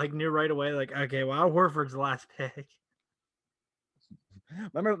Twitter knew right away, okay, well, Al Horford's the last pick.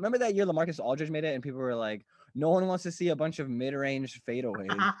 Remember that year LaMarcus Aldridge made it, and people were like, no one wants to see a bunch of mid-range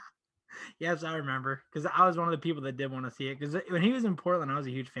fadeaways. Yes, I remember, because I was one of the people that did want to see it. Because when he was in Portland, I was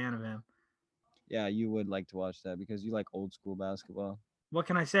a huge fan of him. Yeah, you would like to watch that because you like old school basketball. What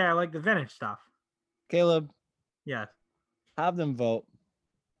can I say? I like the vintage stuff. Caleb. Yes. Have them vote.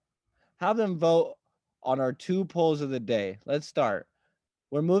 Have them vote on our 2 polls of the day. Let's start.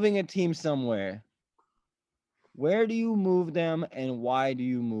 We're moving a team somewhere. Where do you move them and why do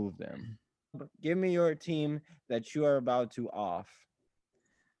you move them? Give me your team that you are about to off.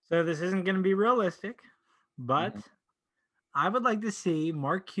 So this isn't going to be realistic, but I would like to see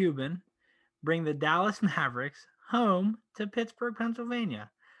Mark Cuban bring the Dallas Mavericks home to Pittsburgh, Pennsylvania.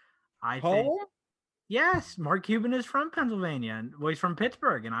 Home? Yes, Mark Cuban is from Pennsylvania, and he's from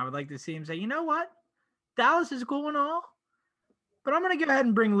Pittsburgh, and I would like to see him say, you know what? Dallas is cool and all, but I'm going to go ahead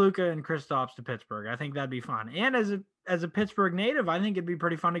and bring Luka and Kristaps to Pittsburgh. I think that'd be fun. And as a Pittsburgh native, I think it'd be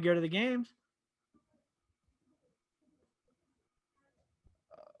pretty fun to go to the games.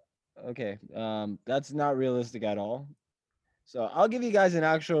 Okay, that's not realistic at all. So I'll give you guys an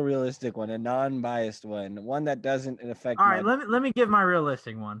actual realistic one, a non-biased one that doesn't affect. All right, let me give my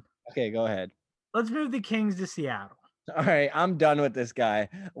realistic one. Okay, go ahead. Let's move the Kings to Seattle. All right, I'm done with this guy.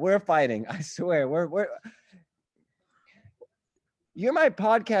 We're fighting. I swear. We're You're my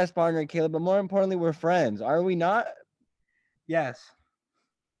podcast partner, Caleb, but more importantly, we're friends. Are we not? Yes.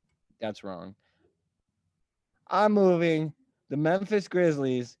 That's wrong. I'm moving the Memphis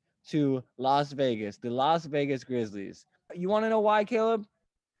Grizzlies to Las Vegas, the Las Vegas Grizzlies. You want to know why, Caleb?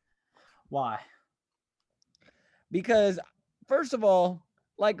 Why? Because, first of all,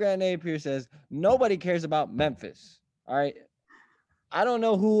 like Grant Napier says, nobody cares about Memphis. All right. I don't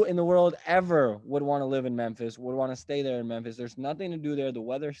know who in the world ever would want to live in Memphis, would want to stay there in Memphis. There's nothing to do there. The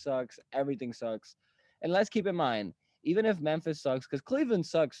weather sucks. Everything sucks. And let's keep in mind, even if Memphis sucks, because Cleveland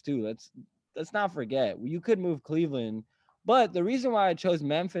sucks too. Let's not forget. You could move Cleveland. But the reason why I chose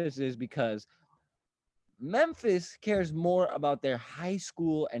Memphis is because Memphis cares more about their high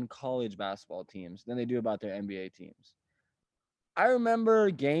school and college basketball teams than they do about their NBA teams. I remember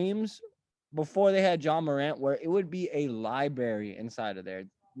games before they had John Morant where it would be a library inside of there.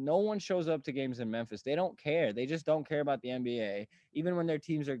 No one shows up to games in Memphis. They don't care. They just don't care about the NBA. Even when their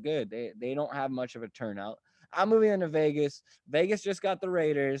teams are good, they don't have much of a turnout. I'm moving into Vegas. Vegas just got the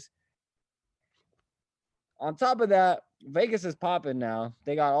Raiders. On top of that, Vegas is popping now.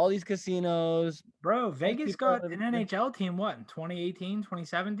 They got all these casinos. Bro, Vegas got an NHL team, what, in 2018,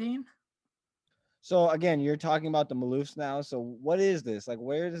 2017? So again, you're talking about the Maloofs now. So what is this? Like,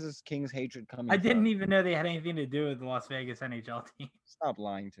 where does this Kings hatred coming from? I didn't even know they had anything to do with the Las Vegas NHL team. Stop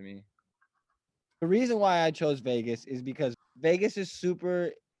lying to me. The reason why I chose Vegas is because Vegas is super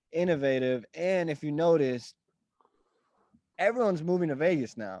innovative. And if you notice, everyone's moving to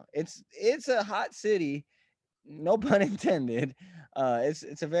Vegas now. It's a hot city, no pun intended.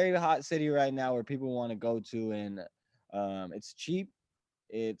 It's a very hot city right now where people want to go to, and it's cheap,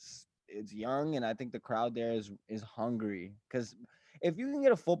 it's young, and I think the crowd there is hungry. Because if you can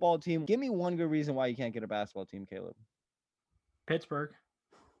get a football team, give me one good reason why you can't get a basketball team, Caleb. Pittsburgh.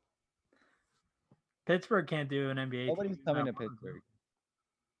 Pittsburgh can't do an NBA Nobody's team. coming to Pittsburgh.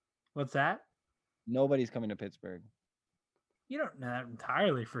 What's that? Nobody's coming to Pittsburgh. You don't know that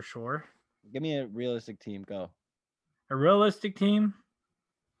entirely for sure. Give me a realistic team. Go. A realistic team?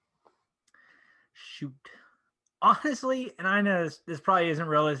 Shoot. Honestly, and I know this probably isn't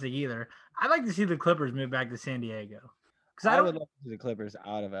realistic either, I'd like to see the Clippers move back to San Diego. Because I would love to see the Clippers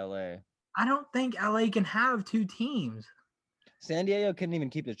out of LA. I don't think LA can have two teams. San Diego couldn't even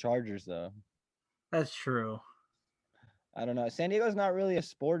keep the Chargers, though. That's true. I don't know. San Diego's not really a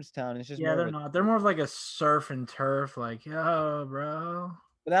sports town. It's just they're not. They're more of like a surf and turf, like, yo, bro.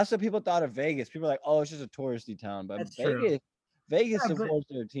 But that's what people thought of Vegas. People are like, oh, it's just a touristy town. But that's Vegas supports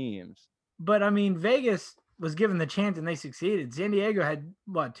their teams. But I mean, Vegas was given the chance and they succeeded. San Diego had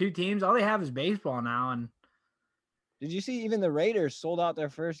what, two teams? All they have is baseball now. And did you see even the Raiders sold out their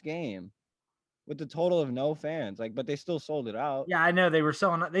first game with the total of no fans? Like, but they still sold it out. Yeah, I know they were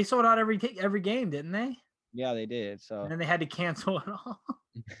selling. They sold out every game, didn't they? Yeah, they did. So and then they had to cancel it all.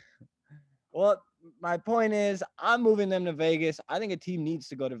 Well, my point is, I'm moving them to Vegas. I think a team needs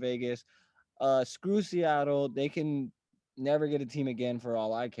to go to Vegas. Screw Seattle. They can never get a team again for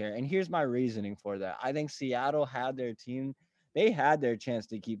all I care. And here's my reasoning for that. I think Seattle had their team. They had their chance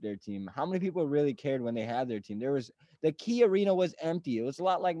to keep their team. How many people really cared when they had their team? The Key Arena was empty. It was a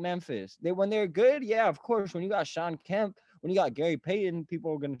lot like Memphis. When they're good, yeah, of course. When you got Sean Kemp, when you got Gary Payton,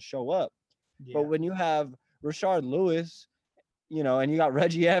 people are going to show up. Yeah. But when you have Rashard Lewis, and you got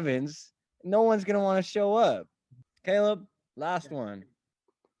Reggie Evans, no one's going to want to show up. Caleb, last one.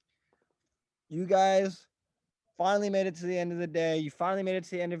 You guys finally made it to the end of the day. You finally made it to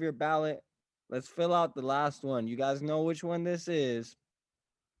the end of your ballot. Let's fill out the last one. You guys know which one this is.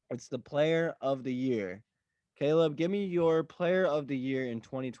 It's the player of the year. Caleb, give me your player of the year in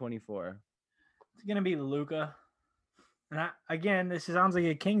 2024. It's going to be Luka. And again, this sounds like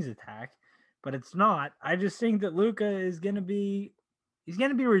a Kings attack, but it's not. I just think that Luka is going to be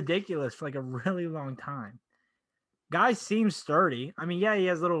ridiculous for like a really long time. Guy seems sturdy. I mean, yeah, he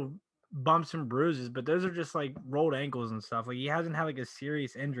has little bumps and bruises, but those are just like rolled ankles and stuff. Like, he hasn't had like a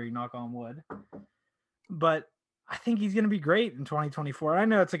serious injury, knock on wood. But I think he's going to be great in 2024. I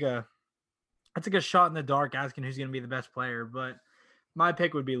know it's like a shot in the dark asking who's going to be the best player, but my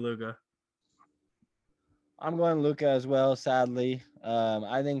pick would be Luka. I'm going Luka as well, sadly.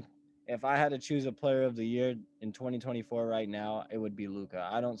 I think if I had to choose a player of the year in 2024 right now, it would be Luka.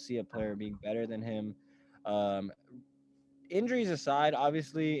 I don't see a player being better than him. Injuries aside,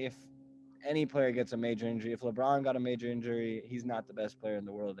 obviously, if any player gets a major injury, if LeBron got a major injury, he's not the best player in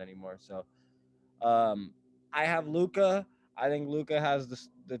the world anymore. So I have Luka. I think Luka has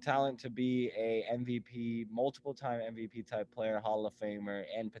the talent to be a MVP, multiple-time MVP type player, Hall of Famer,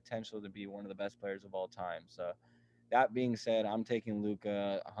 and potential to be one of the best players of all time. So that being said, I'm taking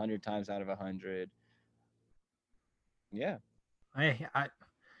Luka 100 times out of 100. Yeah. Hey,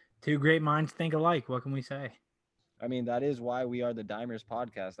 two great minds think alike. What can we say? I mean, that is why we are the Dimers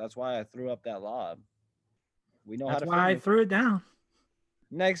podcast. That's why I threw up that lob. We know how That's to why I finish. threw it down.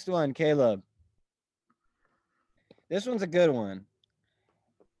 Next one, Caleb. This one's a good one.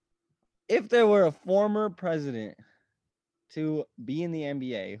 If there were a former president to be in the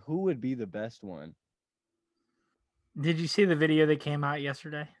NBA, who would be the best one? Did you see the video that came out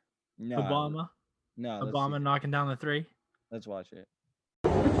yesterday? No. Obama knocking down the three. Let's watch it.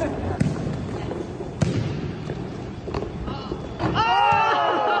 That's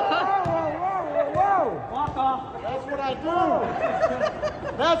what I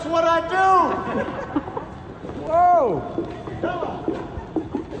do. That's what I do. Whoa.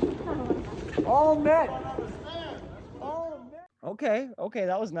 All net. Okay,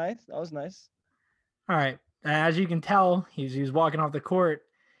 that was nice. All right. As you can tell, he was walking off the court.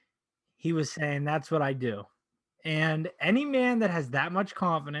 He was saying, "That's what I do." And any man that has that much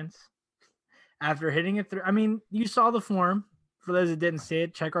confidence after hitting it through, I mean, you saw the form. For those that didn't see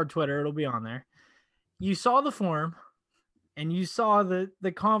it, check our Twitter. It'll be on there. You saw the form and you saw the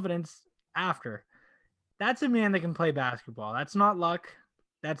confidence after. That's a man that can play basketball. That's not luck.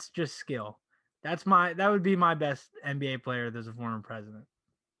 That's just skill. That would be my best NBA player that's a former president.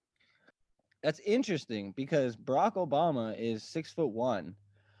 That's interesting because Barack Obama is 6'1".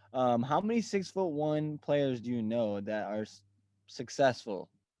 How many 6'1" players do you know that are successful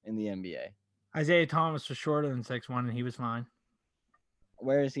in the NBA? Isaiah Thomas was shorter than 6'1", and he was fine.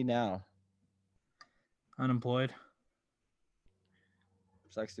 Where is he now? Unemployed.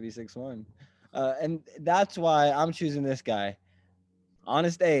 Sucks to be 6'1". And that's why I'm choosing this guy.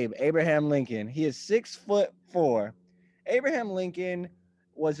 Honest Abe, Abraham Lincoln. He is 6'4". Abraham Lincoln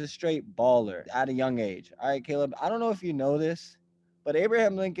was a straight baller at a young age. All right, Caleb, I don't know if you know this, but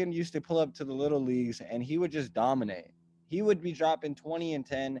Abraham Lincoln used to pull up to the little leagues and he would just dominate. He would be dropping 20 and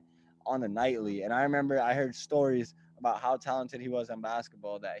 10 on the nightly. And I remember I heard stories about how talented he was on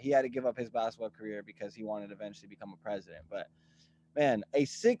basketball, that he had to give up his basketball career because he wanted to eventually become a president. But man, a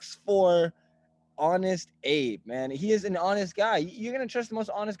 6'4" honest Abe, man. He is an honest guy. You're going to trust the most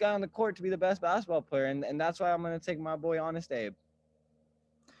honest guy on the court to be the best basketball player. And that's why I'm going to take my boy, Honest Abe.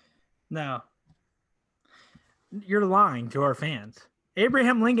 No. You're lying to our fans.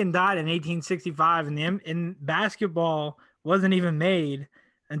 Abraham Lincoln died in 1865, and basketball wasn't even made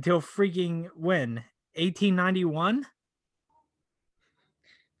until freaking when? 1891?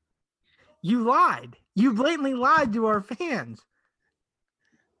 You lied. You blatantly lied to our fans.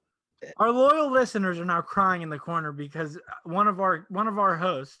 Our loyal listeners are now crying in the corner because one of our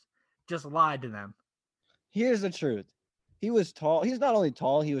hosts just lied to them. Here's the truth. He was tall. He's not only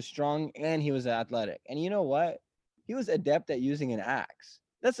tall, he was strong, and he was athletic. And you know what? He was adept at using an axe.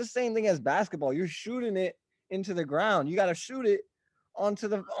 That's the same thing as basketball. You're shooting it into the ground. You got to shoot it onto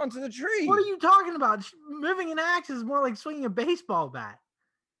the tree. What are you talking about? Moving an axe is more like swinging a baseball bat.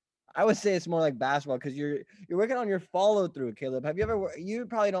 I would say it's more like basketball because you're working on your follow through, Caleb. You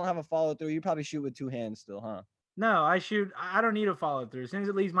probably don't have a follow through. You probably shoot with two hands still, huh? No, I don't need a follow through. As soon as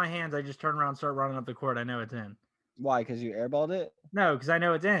it leaves my hands, I just turn around and start running up the court. I know it's in. Why? Because you airballed it? No, because I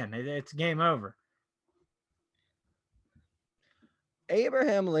know it's in. It's game over.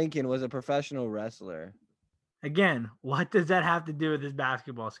 Abraham Lincoln was a professional wrestler. Again, what does that have to do with his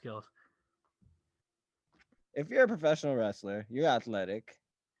basketball skills? If you're a professional wrestler, you're athletic.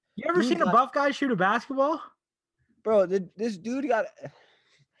 You ever seen a buff guy shoot a basketball? Bro, this dude got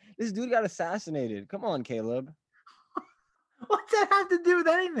assassinated. Come on, Caleb. What's that have to do with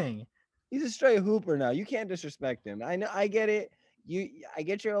anything? He's a straight hooper now. You can't disrespect him. I know. I get it. I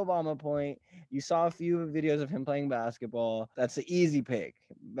get your Obama point. You saw a few videos of him playing basketball. That's the easy pick.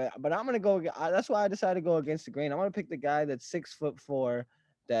 But I'm gonna go. That's why I decided to go against the grain. I'm gonna pick the guy that's 6'4",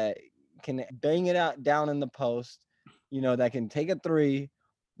 that can bang it out down in the post. That can take a three,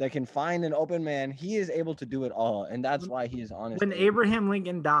 that can find an open man. He is able to do it all, and that's why he is honest. When Abraham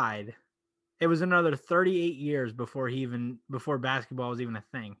Lincoln died, it was another 38 years before basketball was even a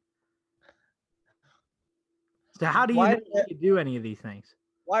thing. So how do you do any of these things?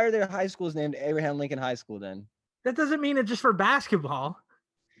 Why are there high schools named Abraham Lincoln High School then? That doesn't mean it's just for basketball.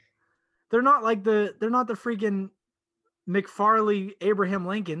 They're not the freaking McFarley Abraham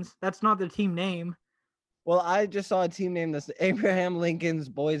Lincolns. That's not the team name. Well, I just saw a team name that's Abraham Lincoln's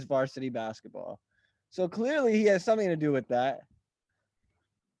Boys Varsity Basketball. So clearly he has something to do with that.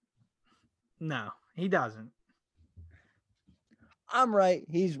 No, he doesn't. I'm right.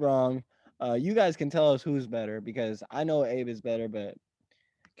 He's wrong. You guys can tell us who's better, because I know Abe is better, but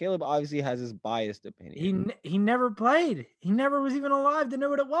Caleb obviously has his biased opinion. He never played. He never was even alive to know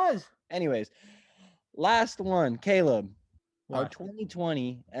what it was. Anyways, last one, Caleb. Our What?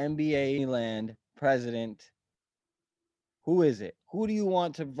 2020 NBA land president. Who is it? Who do you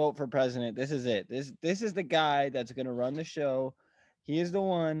want to vote for president? This is it. This is the guy that's gonna run the show. He is the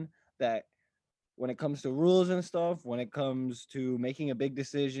one that, when it comes to rules and stuff, when it comes to making a big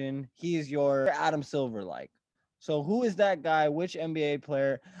decision, he is your Adam Silver like. So who is that guy? Which NBA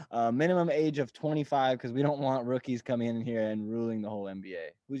player? Minimum age of 25, because we don't want rookies coming in here and ruling the whole NBA.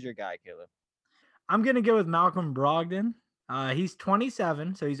 Who's your guy, Caleb? I'm gonna go with Malcolm Brogdon. He's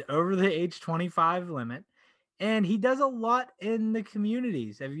 27, so he's over the age 25 limit, and he does a lot in the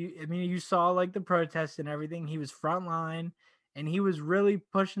communities. You saw like the protests and everything. He was frontline, and he was really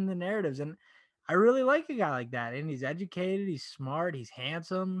pushing the narratives. And I really like a guy like that. And he's educated, he's smart, he's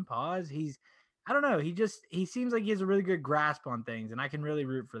handsome. I don't know. He seems like he has a really good grasp on things, and I can really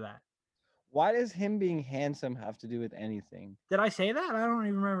root for that. Why does him being handsome have to do with anything? Did I say that? I don't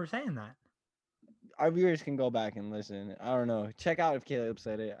even remember saying that. Our viewers can go back and listen. I don't know. Check out if Caleb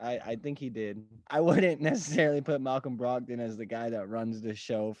said it. I think he did. I wouldn't necessarily put Malcolm Brogdon as the guy that runs the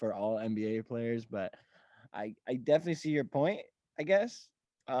show for all NBA players, but I definitely see your point, I guess.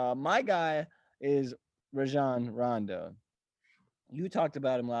 My guy is Rajon Rondo. You talked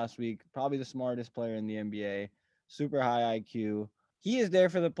about him last week. Probably the smartest player in the NBA. Super high IQ. He is there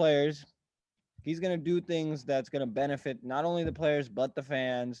for the players. He's going to do things that's going to benefit not only the players, but the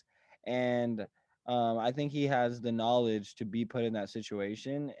fans. And I think he has the knowledge to be put in that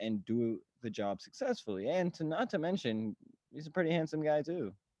situation and do the job successfully. And not to mention, he's a pretty handsome guy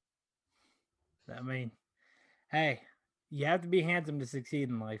too. I mean, hey, you have to be handsome to succeed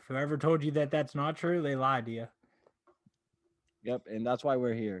in life. Whoever told you that that's not true, they lied to you. Yep, and that's why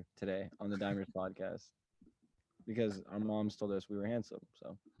we're here today on the Dimers podcast, because our moms told us we were handsome.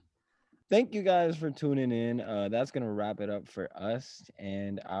 So thank you guys for tuning in. That's going to wrap it up for us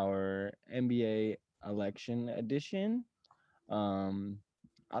and our NBA election edition.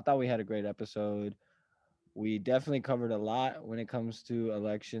 I thought we had a great episode. We definitely covered a lot when it comes to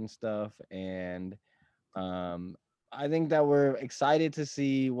election stuff. And I think that we're excited to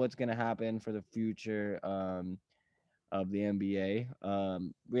see what's going to happen for the future of the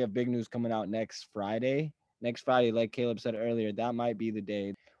NBA. We have big news coming out next Friday. Next Friday, like Caleb said earlier, that might be the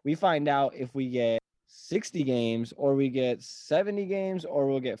day we find out if we get 60 games or we get 70 games or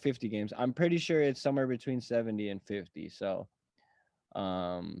we'll get 50 games. I'm pretty sure it's somewhere between 70 and 50. So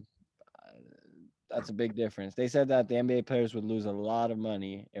that's a big difference. They said that the NBA players would lose a lot of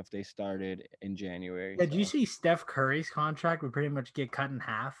money if they started in January. Did you see Steph Curry's contract would pretty much get cut in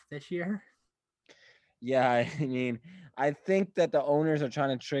half this year? Yeah, I mean, I think that the owners are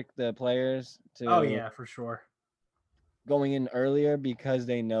trying to trick the players to Oh, yeah, for sure. going in earlier because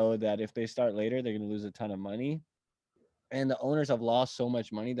they know that if they start later, they're going to lose a ton of money. And the owners have lost so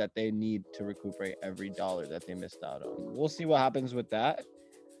much money that they need to recuperate every dollar that they missed out on. We'll see what happens with that.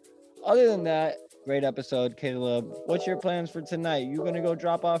 Other than that, great episode, Caleb. What's your plans for tonight? You going to go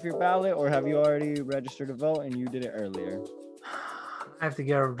drop off your ballot, or have you already registered to vote and you did it earlier? I have to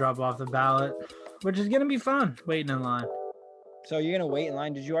go drop off the ballot, which is going to be fun, waiting in line. So you're going to wait in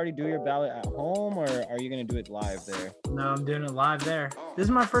line. Did you already do your ballot at home, or are you going to do it live there? No, I'm doing it live there. This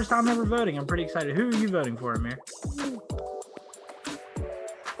is my first time ever voting. I'm pretty excited. Who are you voting for, Amir?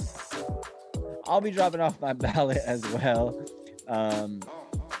 I'll be dropping off my ballot as well. I'm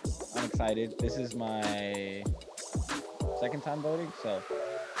excited. This is my second time voting, so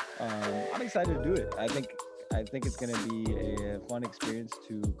I'm excited to do it. I think it's going to be a fun experience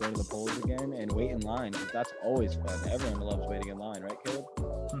to go to the polls again and wait in line, because that's always fun. Everyone loves waiting in line, right, Caleb?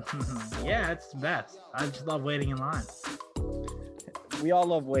 Yeah, it's the best. I just love waiting in line. We all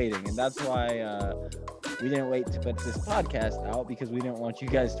love waiting, and that's why we didn't wait to put this podcast out, because we didn't want you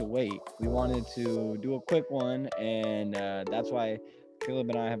guys to wait. We wanted to do a quick one, and that's why Caleb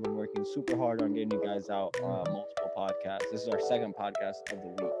and I have been working super hard on getting you guys out multiple podcasts. This is our second podcast of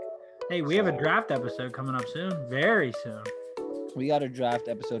the week. Hey, we have a draft episode coming up soon, very soon. We got a draft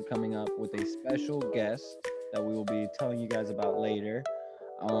episode coming up with a special guest that we will be telling you guys about later.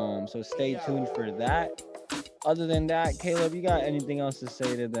 So stay tuned for that. Other than that, Caleb, you got anything else to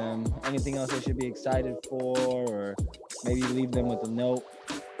say to them? Anything else they should be excited for, or maybe leave them with a note?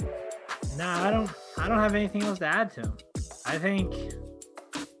 Nah, I don't have anything else to add to them. I think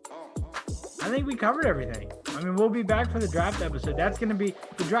we covered everything. I mean, we'll be back for the draft episode.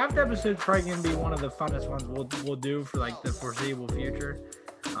 The draft episode is probably going to be one of the funnest ones we'll do for like the foreseeable future.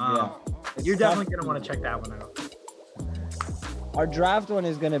 You're definitely going to want to check that one out. Our draft one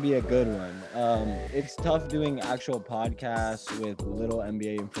is going to be a good one. It's tough doing actual podcasts with little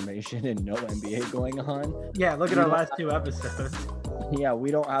NBA information and no NBA going on. Yeah, look at our last two episodes. Yeah,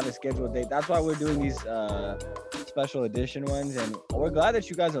 we don't have a scheduled date. That's why we're doing these special edition ones, and we're glad that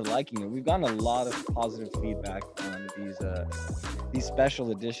you guys are liking it. We've gotten a lot of positive feedback on these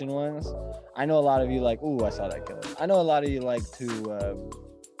special edition ones. I know a lot of you like, ooh, I saw that killer. I know a lot of you like to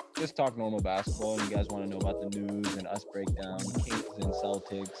just talk normal basketball, and you guys want to know about the news and us break down Kings and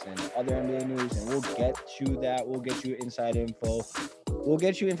Celtics and other NBA news, and we'll get you that. We'll get you inside info. We'll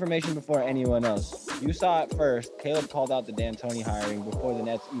get you information before anyone else. You saw it first. Caleb called out the D'Antoni hiring before the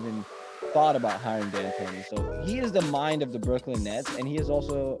Nets even thought about hiring D'Antoni. So he is the mind of the Brooklyn Nets, and he is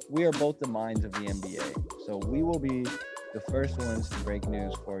also, we are both the minds of the NBA. So we will be the first ones to break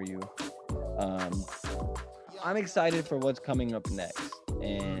news for you. I'm excited for what's coming up next,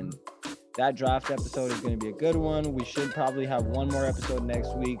 and that draft episode is going to be a good one. We should probably have one more episode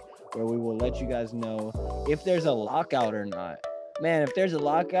next week where we will let you guys know if there's a lockout or not. Man, if there's a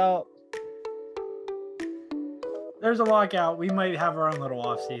lockout, we might have our own little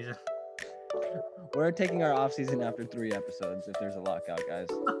off season. we're taking our off season after 3 episodes if there's a lockout, guys.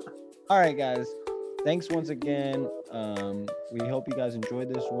 All right, guys. Thanks once again. We hope you guys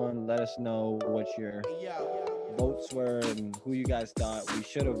enjoyed this one. Let us know what your votes were and who you guys thought we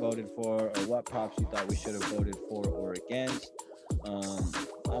should have voted for, or what props you thought we should have voted for or against.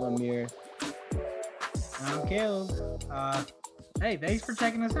 I'm Amir. I'm Caleb. Hey, thanks for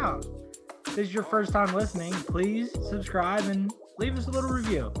checking us out. If this is your first time listening, please subscribe and leave us a little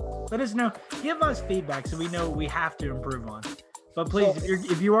review. Let us know. Give us feedback so we know what we have to improve on. But please,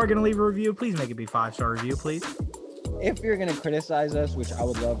 if you are going to leave a review, please make it be 5-star review, please. If you're going to criticize us, which I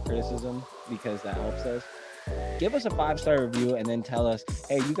would love criticism because that helps us, give us a 5-star review and then tell us,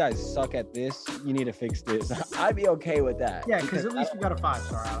 hey, you guys suck at this. You need to fix this. I'd be okay with that. Yeah, because at least we got a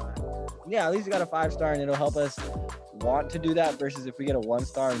 5-star out of that. Yeah, at least we got a 5-star, and it'll help us want to do that versus if we get a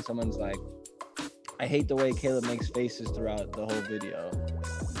 1-star and someone's like, I hate the way Caleb makes faces throughout the whole video.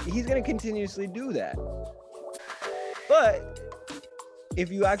 He's going to continuously do that. But if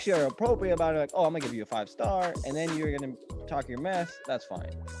you actually are appropriate about it, like, oh, I'm going to give you a 5-star, and then you're going to talk your mess, that's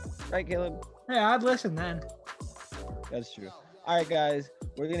fine. Right, Caleb? Yeah, I'd listen then. That's true. All right, guys,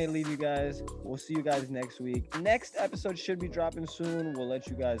 we're going to leave you guys. We'll see you guys next week. Next episode should be dropping soon. We'll let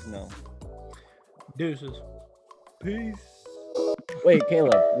you guys know. Deuces. Peace. Wait,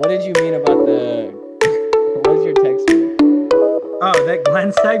 Caleb, what did you mean about what was your text mean? Oh, that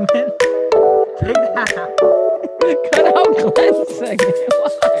Glenn segment? Take that out. Cut out Glenn's segment.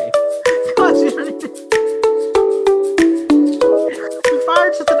 Why? Because you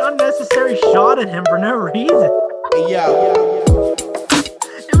fired such an unnecessary shot at him for no reason. Yeah.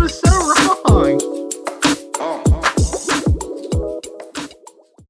 It was so wrong.